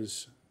 that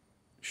was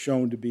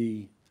shown to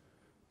be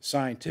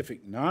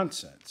scientific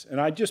nonsense.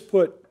 And I just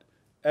put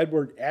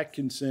Edward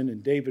Atkinson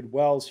and David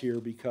Wells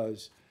here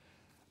because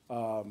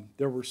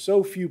there were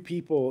so few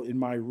people in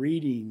my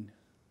reading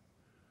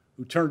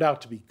who turned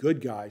out to be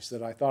good guys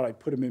that I thought I'd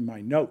put them in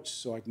my notes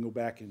so I can go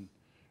back and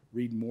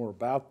read more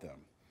about them.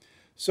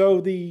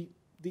 So the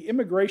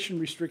immigration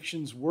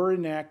restrictions were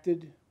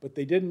enacted, but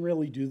they didn't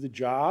really do the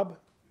job.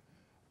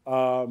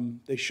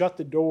 They shut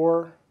the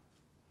door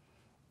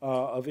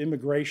of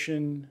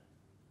immigration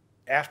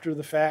after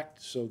the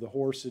fact, so the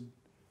horse had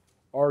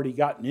already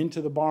gotten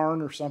into the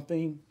barn or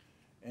something,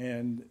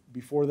 and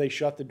before they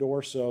shut the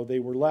door, so they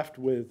were left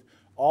with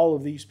all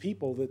of these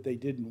people that they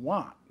didn't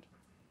want.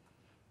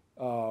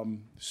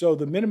 So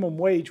the minimum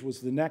wage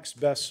was the next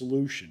best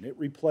solution. It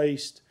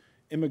replaced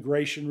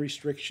immigration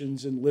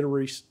restrictions and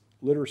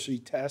literacy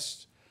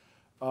tests,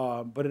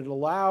 but it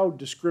allowed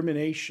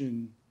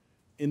discrimination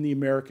in the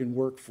American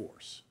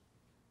workforce.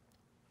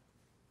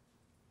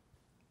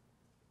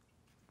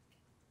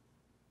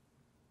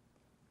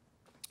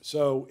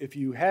 So if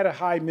you had a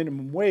high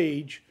minimum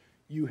wage,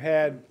 you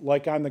had,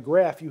 like on the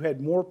graph, you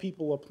had more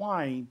people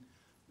applying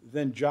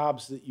than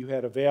jobs that you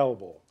had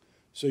available.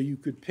 So you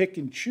could pick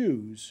and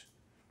choose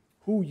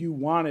who you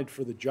wanted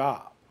for the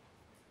job.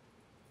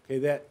 Okay,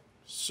 that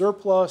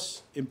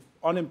surplus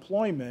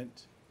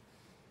unemployment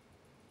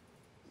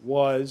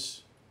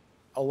was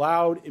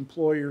allowed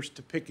employers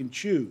to pick and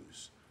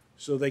choose.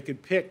 So they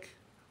could pick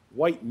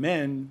white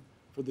men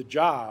for the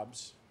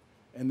jobs,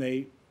 and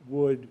they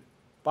would,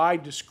 by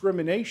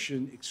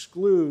discrimination,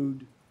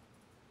 exclude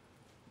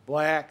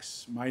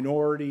blacks,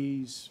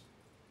 minorities,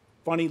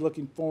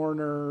 funny-looking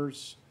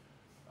foreigners,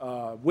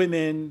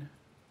 women,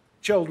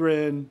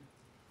 children,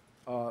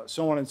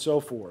 so on and so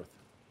forth.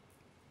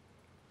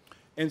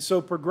 And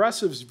so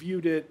progressives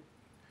viewed it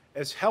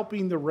as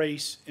helping the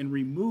race and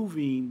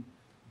removing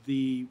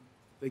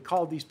they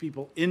called these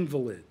people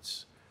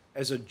invalids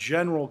as a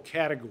general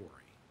category.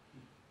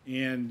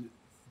 And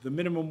the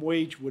minimum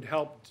wage would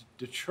help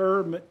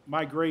deter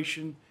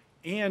migration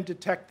and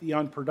detect the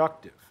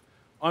unproductive.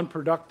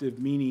 Unproductive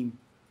meaning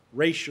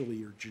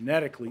racially or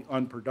genetically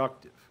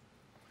unproductive.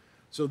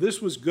 So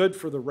this was good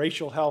for the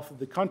racial health of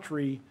the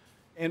country,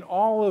 and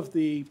all of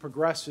the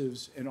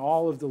progressives and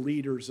all of the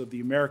leaders of the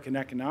American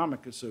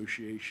Economic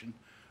Association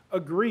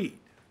agreed.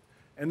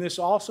 And this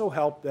also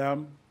helped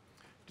them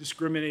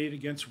discriminate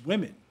against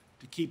women,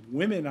 to keep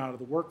women out of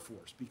the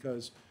workforce,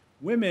 because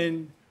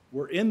women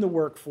were in the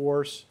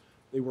workforce.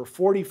 They were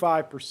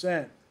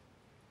 45%.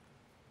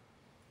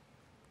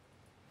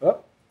 Oh.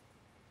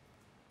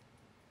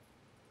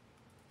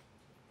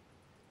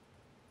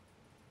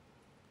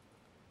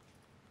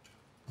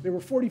 They were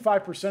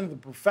 45% of the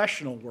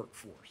professional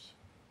workforce.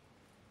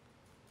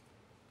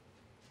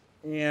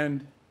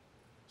 And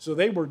so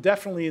they were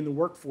definitely in the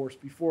workforce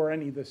before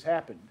any of this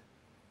happened.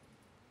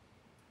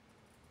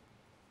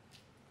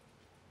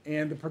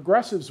 And the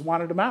progressives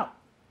wanted them out.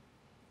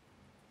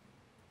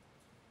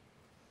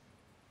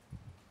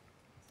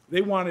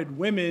 They wanted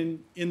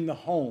women in the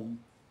home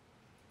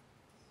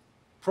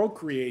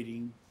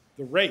procreating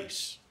the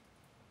race.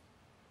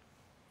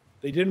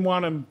 They didn't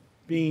want them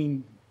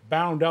being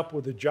bound up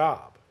with a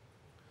job.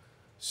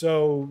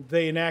 So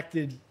they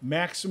enacted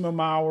maximum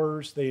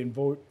hours, they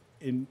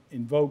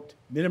invoked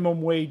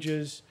minimum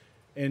wages,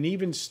 and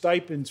even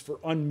stipends for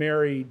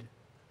unmarried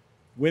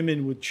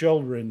women with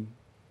children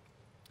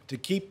to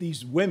keep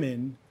these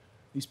women,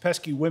 these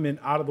pesky women,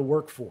 out of the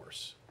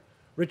workforce.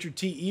 Richard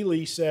T.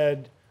 Ely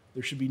said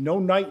there should be no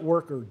night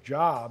work or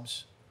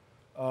jobs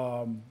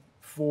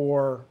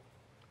for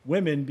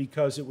women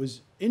because it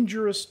was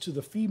injurious to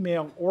the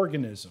female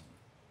organism.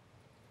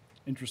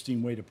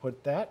 Interesting way to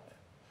put that.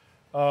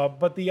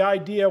 But the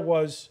idea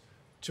was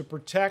to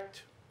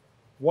protect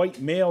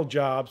white male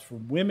jobs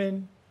from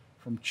women,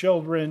 from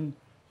children,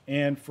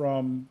 and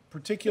from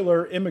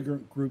particular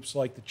immigrant groups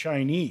like the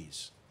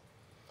Chinese.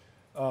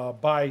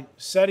 By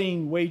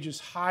setting wages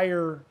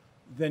higher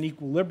than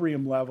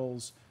equilibrium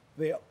levels,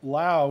 they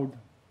allowed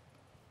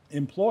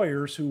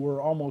employers who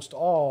were almost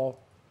all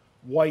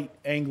white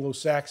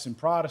Anglo-Saxon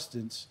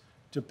Protestants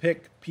to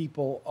pick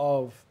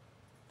people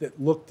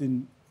that looked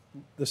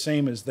the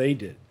same as they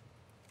did.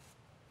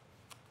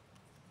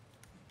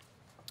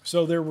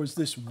 So there was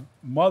this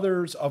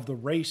mothers of the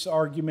race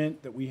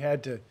argument that we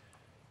had to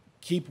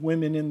keep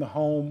women in the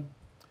home.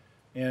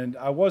 And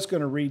I was going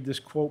to read this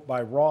quote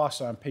by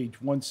Ross on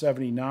page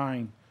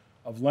 179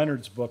 of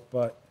Leonard's book,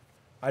 but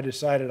I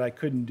decided I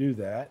couldn't do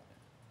that.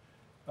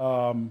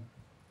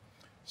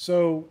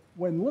 So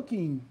when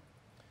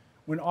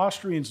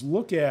Austrians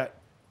look at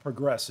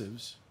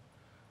progressives,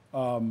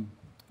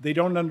 they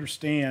don't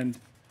understand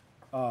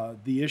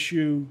the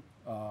issue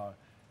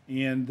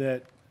and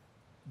that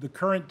the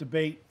current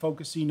debate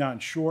focusing on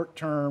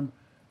short-term,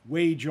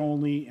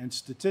 wage-only, and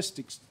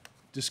statistics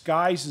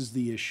disguises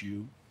the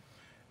issue,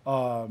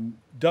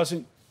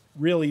 doesn't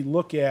really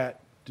look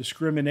at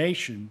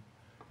discrimination.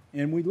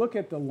 And we look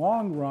at the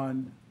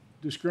long-run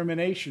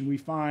discrimination, we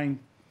find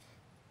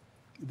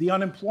the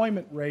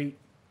unemployment rate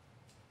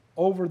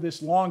over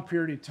this long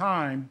period of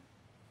time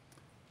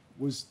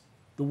was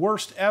The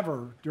worst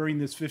ever during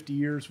this 50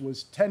 years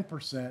was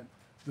 10%.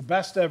 The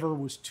best ever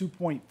was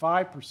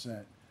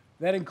 2.5%.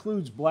 That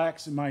includes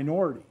blacks and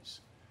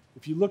minorities.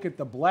 If you look at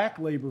the black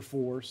labor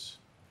force,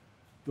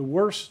 the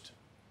worst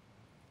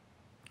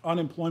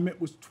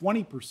unemployment was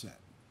 20%,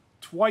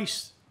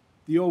 twice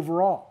the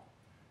overall.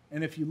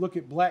 And if you look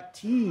at black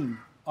teen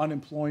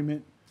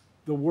unemployment,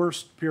 the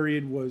worst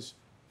period was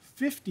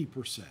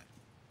 50%,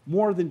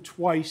 more than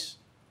twice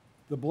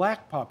the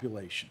black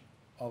population,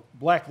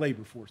 black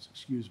labor force,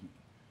 excuse me.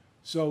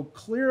 So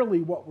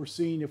clearly what we're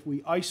seeing if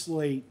we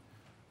isolate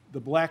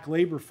the black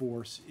labor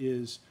force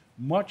is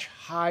much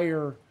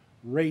higher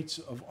rates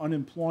of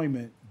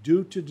unemployment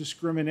due to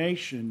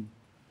discrimination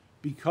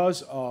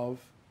because of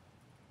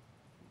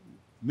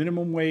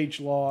minimum wage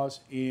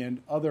laws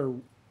and other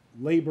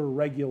labor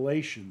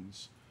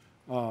regulations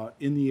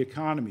in the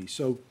economy.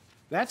 So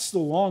that's the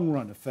long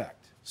run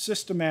effect,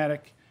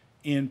 systematic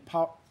and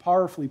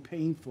powerfully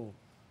painful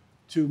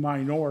to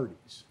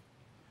minorities.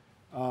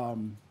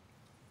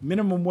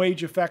 Minimum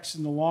wage effects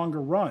in the longer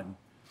run.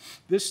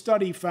 This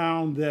study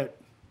found that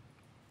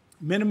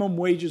minimum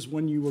wages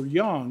when you were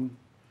young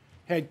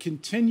had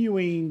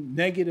continuing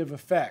negative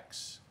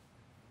effects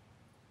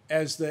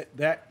as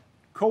that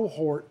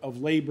cohort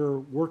of labor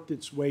worked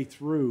its way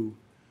through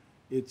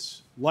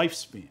its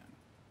lifespan.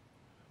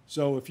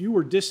 So if you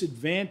were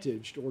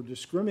disadvantaged or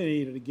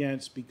discriminated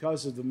against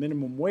because of the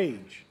minimum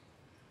wage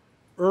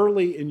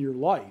early in your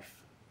life,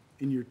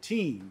 in your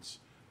teens,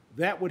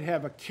 that would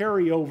have a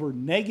carryover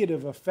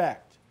negative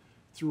effect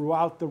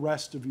throughout the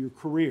rest of your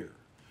career.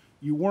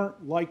 You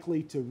weren't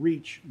likely to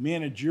reach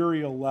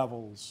managerial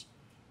levels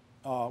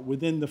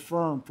within the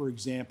firm, for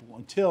example,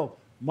 until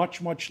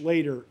much, much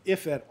later,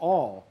 if at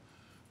all.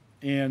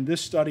 And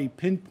this study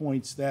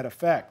pinpoints that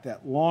effect,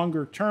 that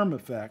longer-term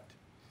effect,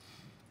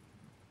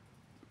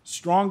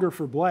 stronger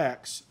for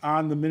blacks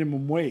on the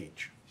minimum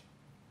wage.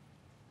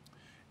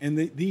 And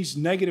these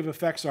negative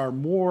effects are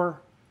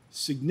more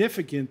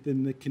significant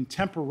than the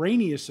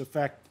contemporaneous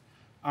effect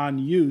on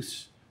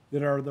youth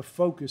that are the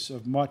focus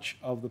of much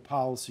of the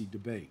policy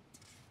debate.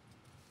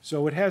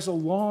 So it has a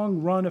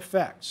long-run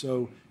effect.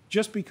 So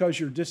just because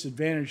you're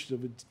disadvantaged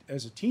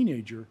as a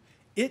teenager,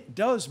 it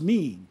does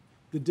mean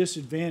the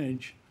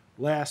disadvantage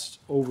lasts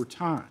over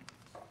time.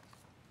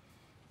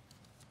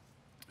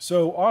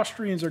 So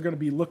Austrians are going to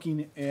be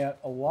looking at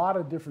a lot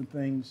of different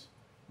things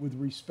with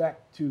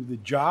respect to the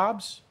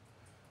jobs,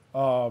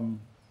 and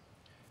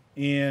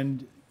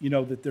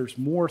that there's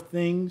more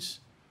things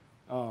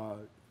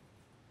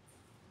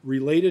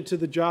related to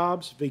the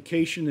jobs,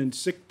 vacation and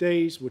sick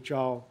days, which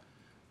I'll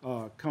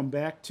come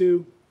back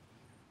to.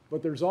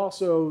 But there's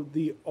also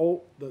the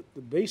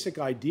basic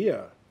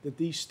idea that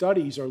these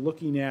studies are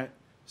looking at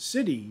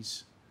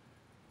cities,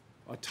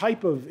 a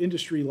type of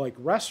industry like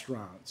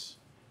restaurants,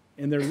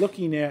 and they're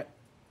looking at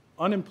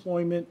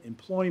unemployment,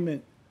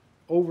 employment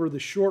over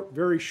the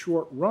very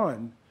short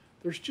run.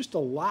 There's just a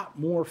lot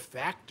more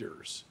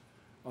factors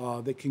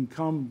that can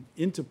come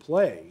into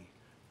play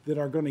that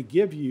are going to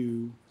give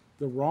you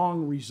the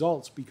wrong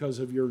results because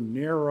of your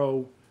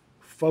narrow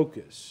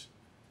focus.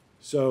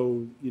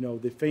 So,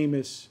 the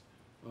famous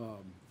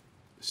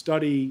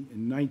study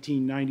in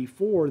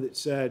 1994 that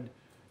said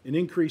an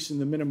increase in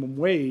the minimum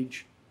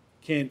wage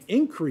can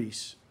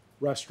increase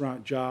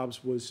restaurant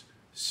jobs was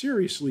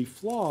seriously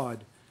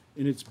flawed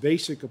in its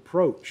basic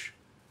approach.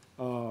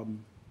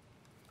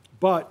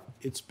 But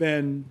it's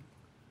been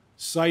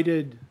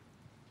cited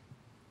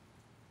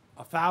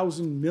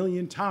 1,000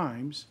 million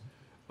times,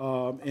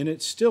 and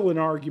it's still an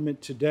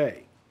argument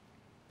today.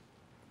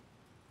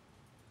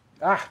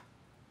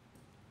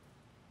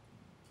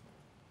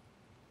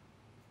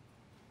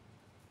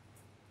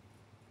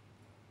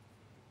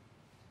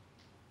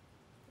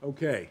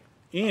 Okay,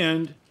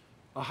 and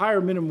a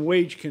higher minimum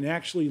wage can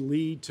actually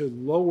lead to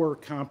lower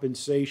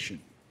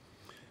compensation.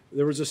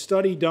 There was a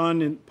study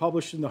done and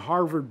published in the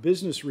Harvard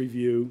Business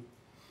Review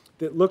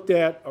that looked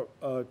at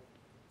a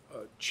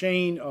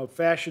chain of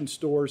fashion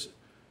stores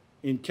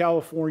in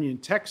California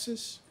and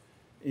Texas.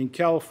 In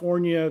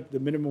California, the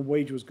minimum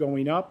wage was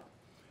going up,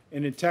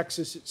 and in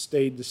Texas, it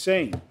stayed the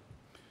same.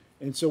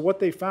 And so what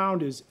they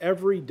found is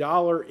every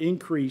dollar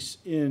increase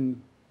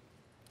in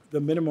the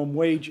minimum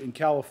wage in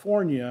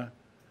California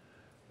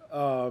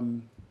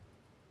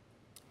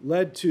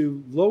led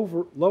to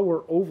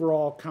lower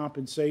overall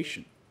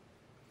compensation.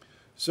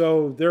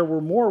 So there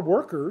were more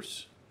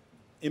workers,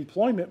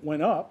 employment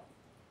went up,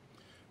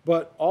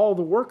 but all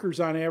the workers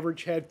on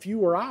average had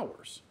fewer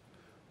hours.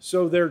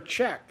 So their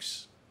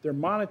checks, their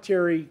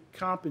monetary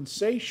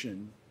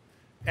compensation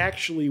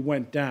actually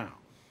went down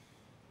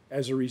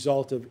as a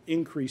result of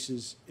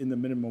increases in the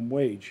minimum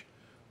wage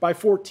by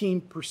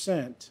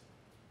 14%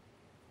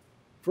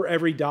 for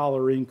every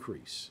dollar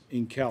increase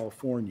in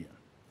California.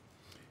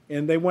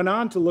 And they went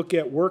on to look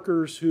at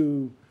workers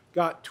who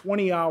got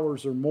 20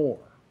 hours or more,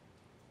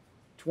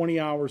 20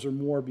 hours or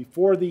more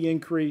before the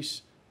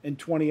increase and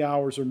 20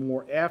 hours or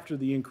more after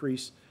the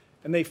increase.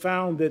 And they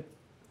found that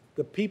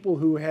the people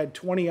who had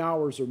 20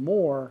 hours or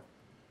more,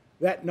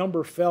 that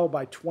number fell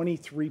by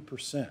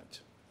 23%.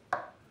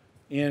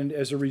 And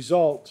as a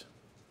result,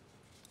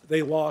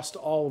 they lost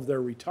all of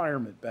their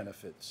retirement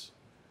benefits,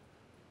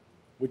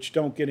 which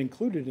don't get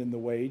included in the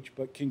wage,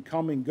 but can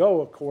come and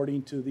go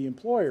according to the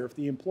employer. If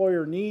the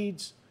employer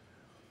needs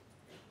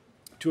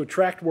to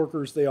attract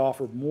workers, they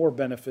offer more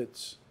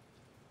benefits,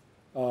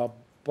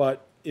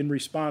 but in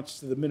response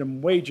to the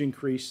minimum wage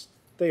increase,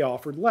 they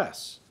offered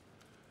less.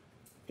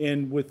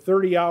 And with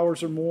 30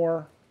 hours or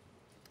more,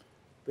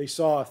 they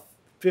saw a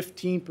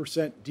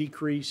 15%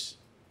 decrease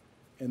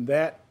in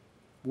that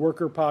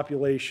worker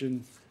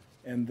population,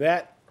 and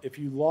that if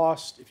you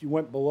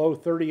went below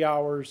 30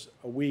 hours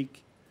a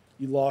week,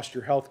 you lost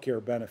your health care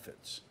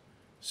benefits.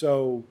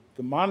 So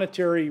the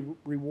monetary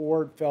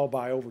reward fell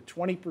by over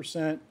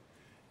 20%,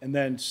 and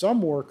then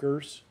some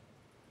workers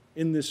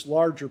in this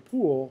larger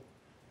pool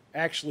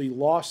actually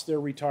lost their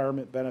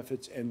retirement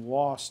benefits and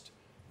lost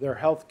their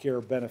health care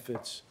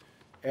benefits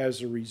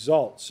as a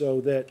result.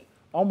 So that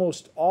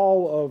almost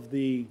all of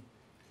the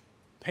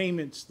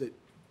payments that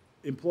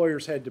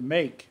employers had to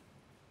make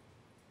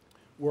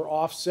were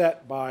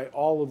offset by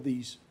all of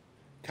these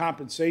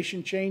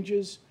compensation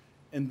changes,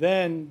 and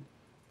then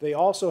they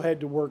also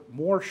had to work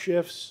more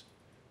shifts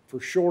for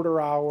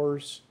shorter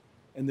hours,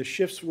 and the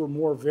shifts were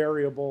more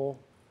variable,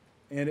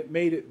 and it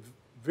made it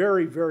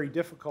very, very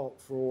difficult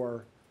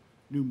for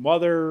new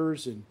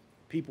mothers and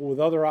people with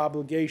other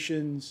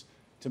obligations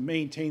to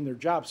maintain their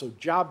jobs. So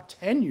job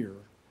tenure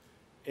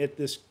at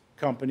this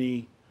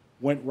company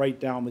went right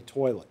down the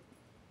toilet.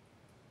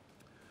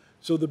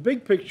 So the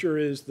big picture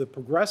is the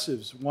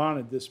progressives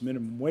wanted this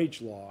minimum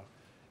wage law,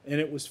 and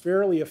it was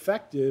fairly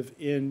effective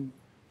in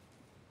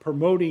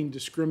promoting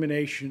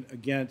discrimination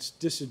against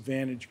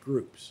disadvantaged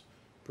groups,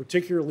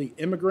 particularly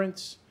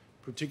immigrants,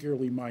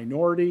 particularly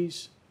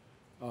minorities,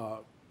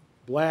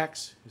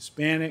 blacks,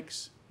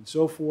 Hispanics, and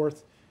so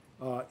forth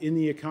in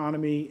the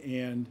economy,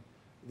 and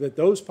that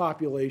those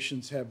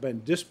populations have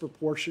been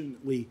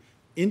disproportionately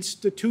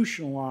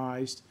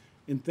institutionalized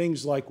in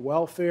things like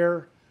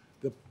welfare.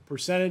 The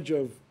percentage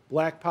of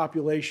black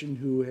population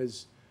who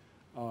is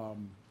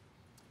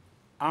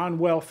on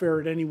welfare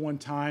at any one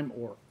time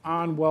or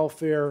on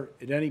welfare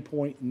at any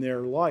point in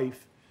their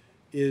life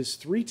is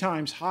 3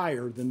 times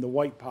higher than the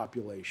white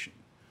population.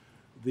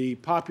 The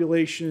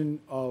population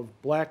of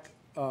black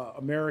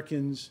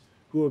Americans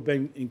who have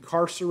been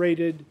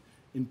incarcerated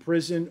in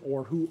prison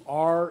or who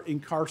are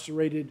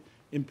incarcerated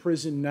in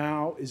prison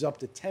now is up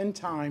to 10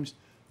 times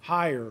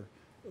higher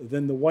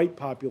than the white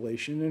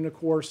population. And of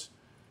course,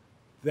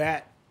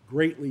 that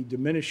greatly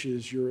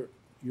diminishes your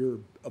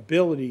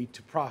ability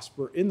to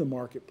prosper in the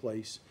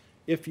marketplace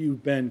if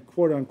you've been,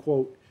 quote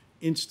unquote,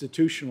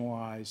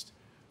 institutionalized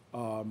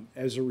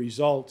as a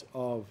result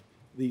of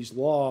these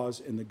laws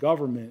in the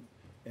government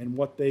and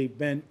what they've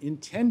been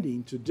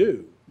intending to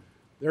do.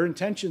 Their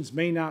intentions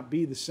may not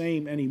be the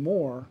same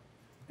anymore,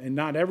 and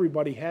not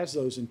everybody has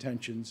those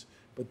intentions,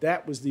 but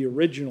that was the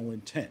original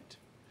intent.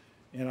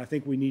 And I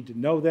think we need to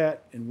know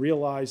that and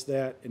realize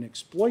that and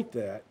exploit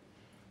that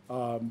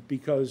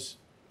because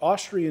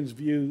Austrians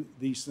view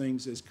these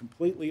things as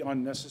completely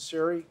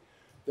unnecessary.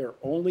 They're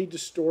only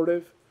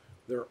distortive,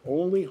 they're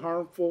only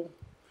harmful,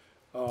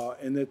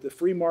 and that the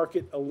free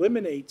market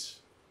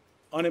eliminates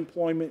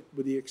unemployment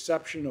with the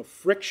exception of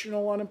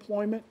frictional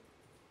unemployment,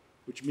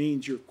 which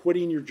means you're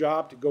quitting your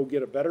job to go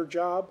get a better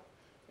job,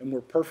 and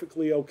we're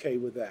perfectly okay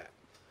with that.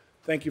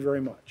 Thank you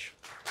very much.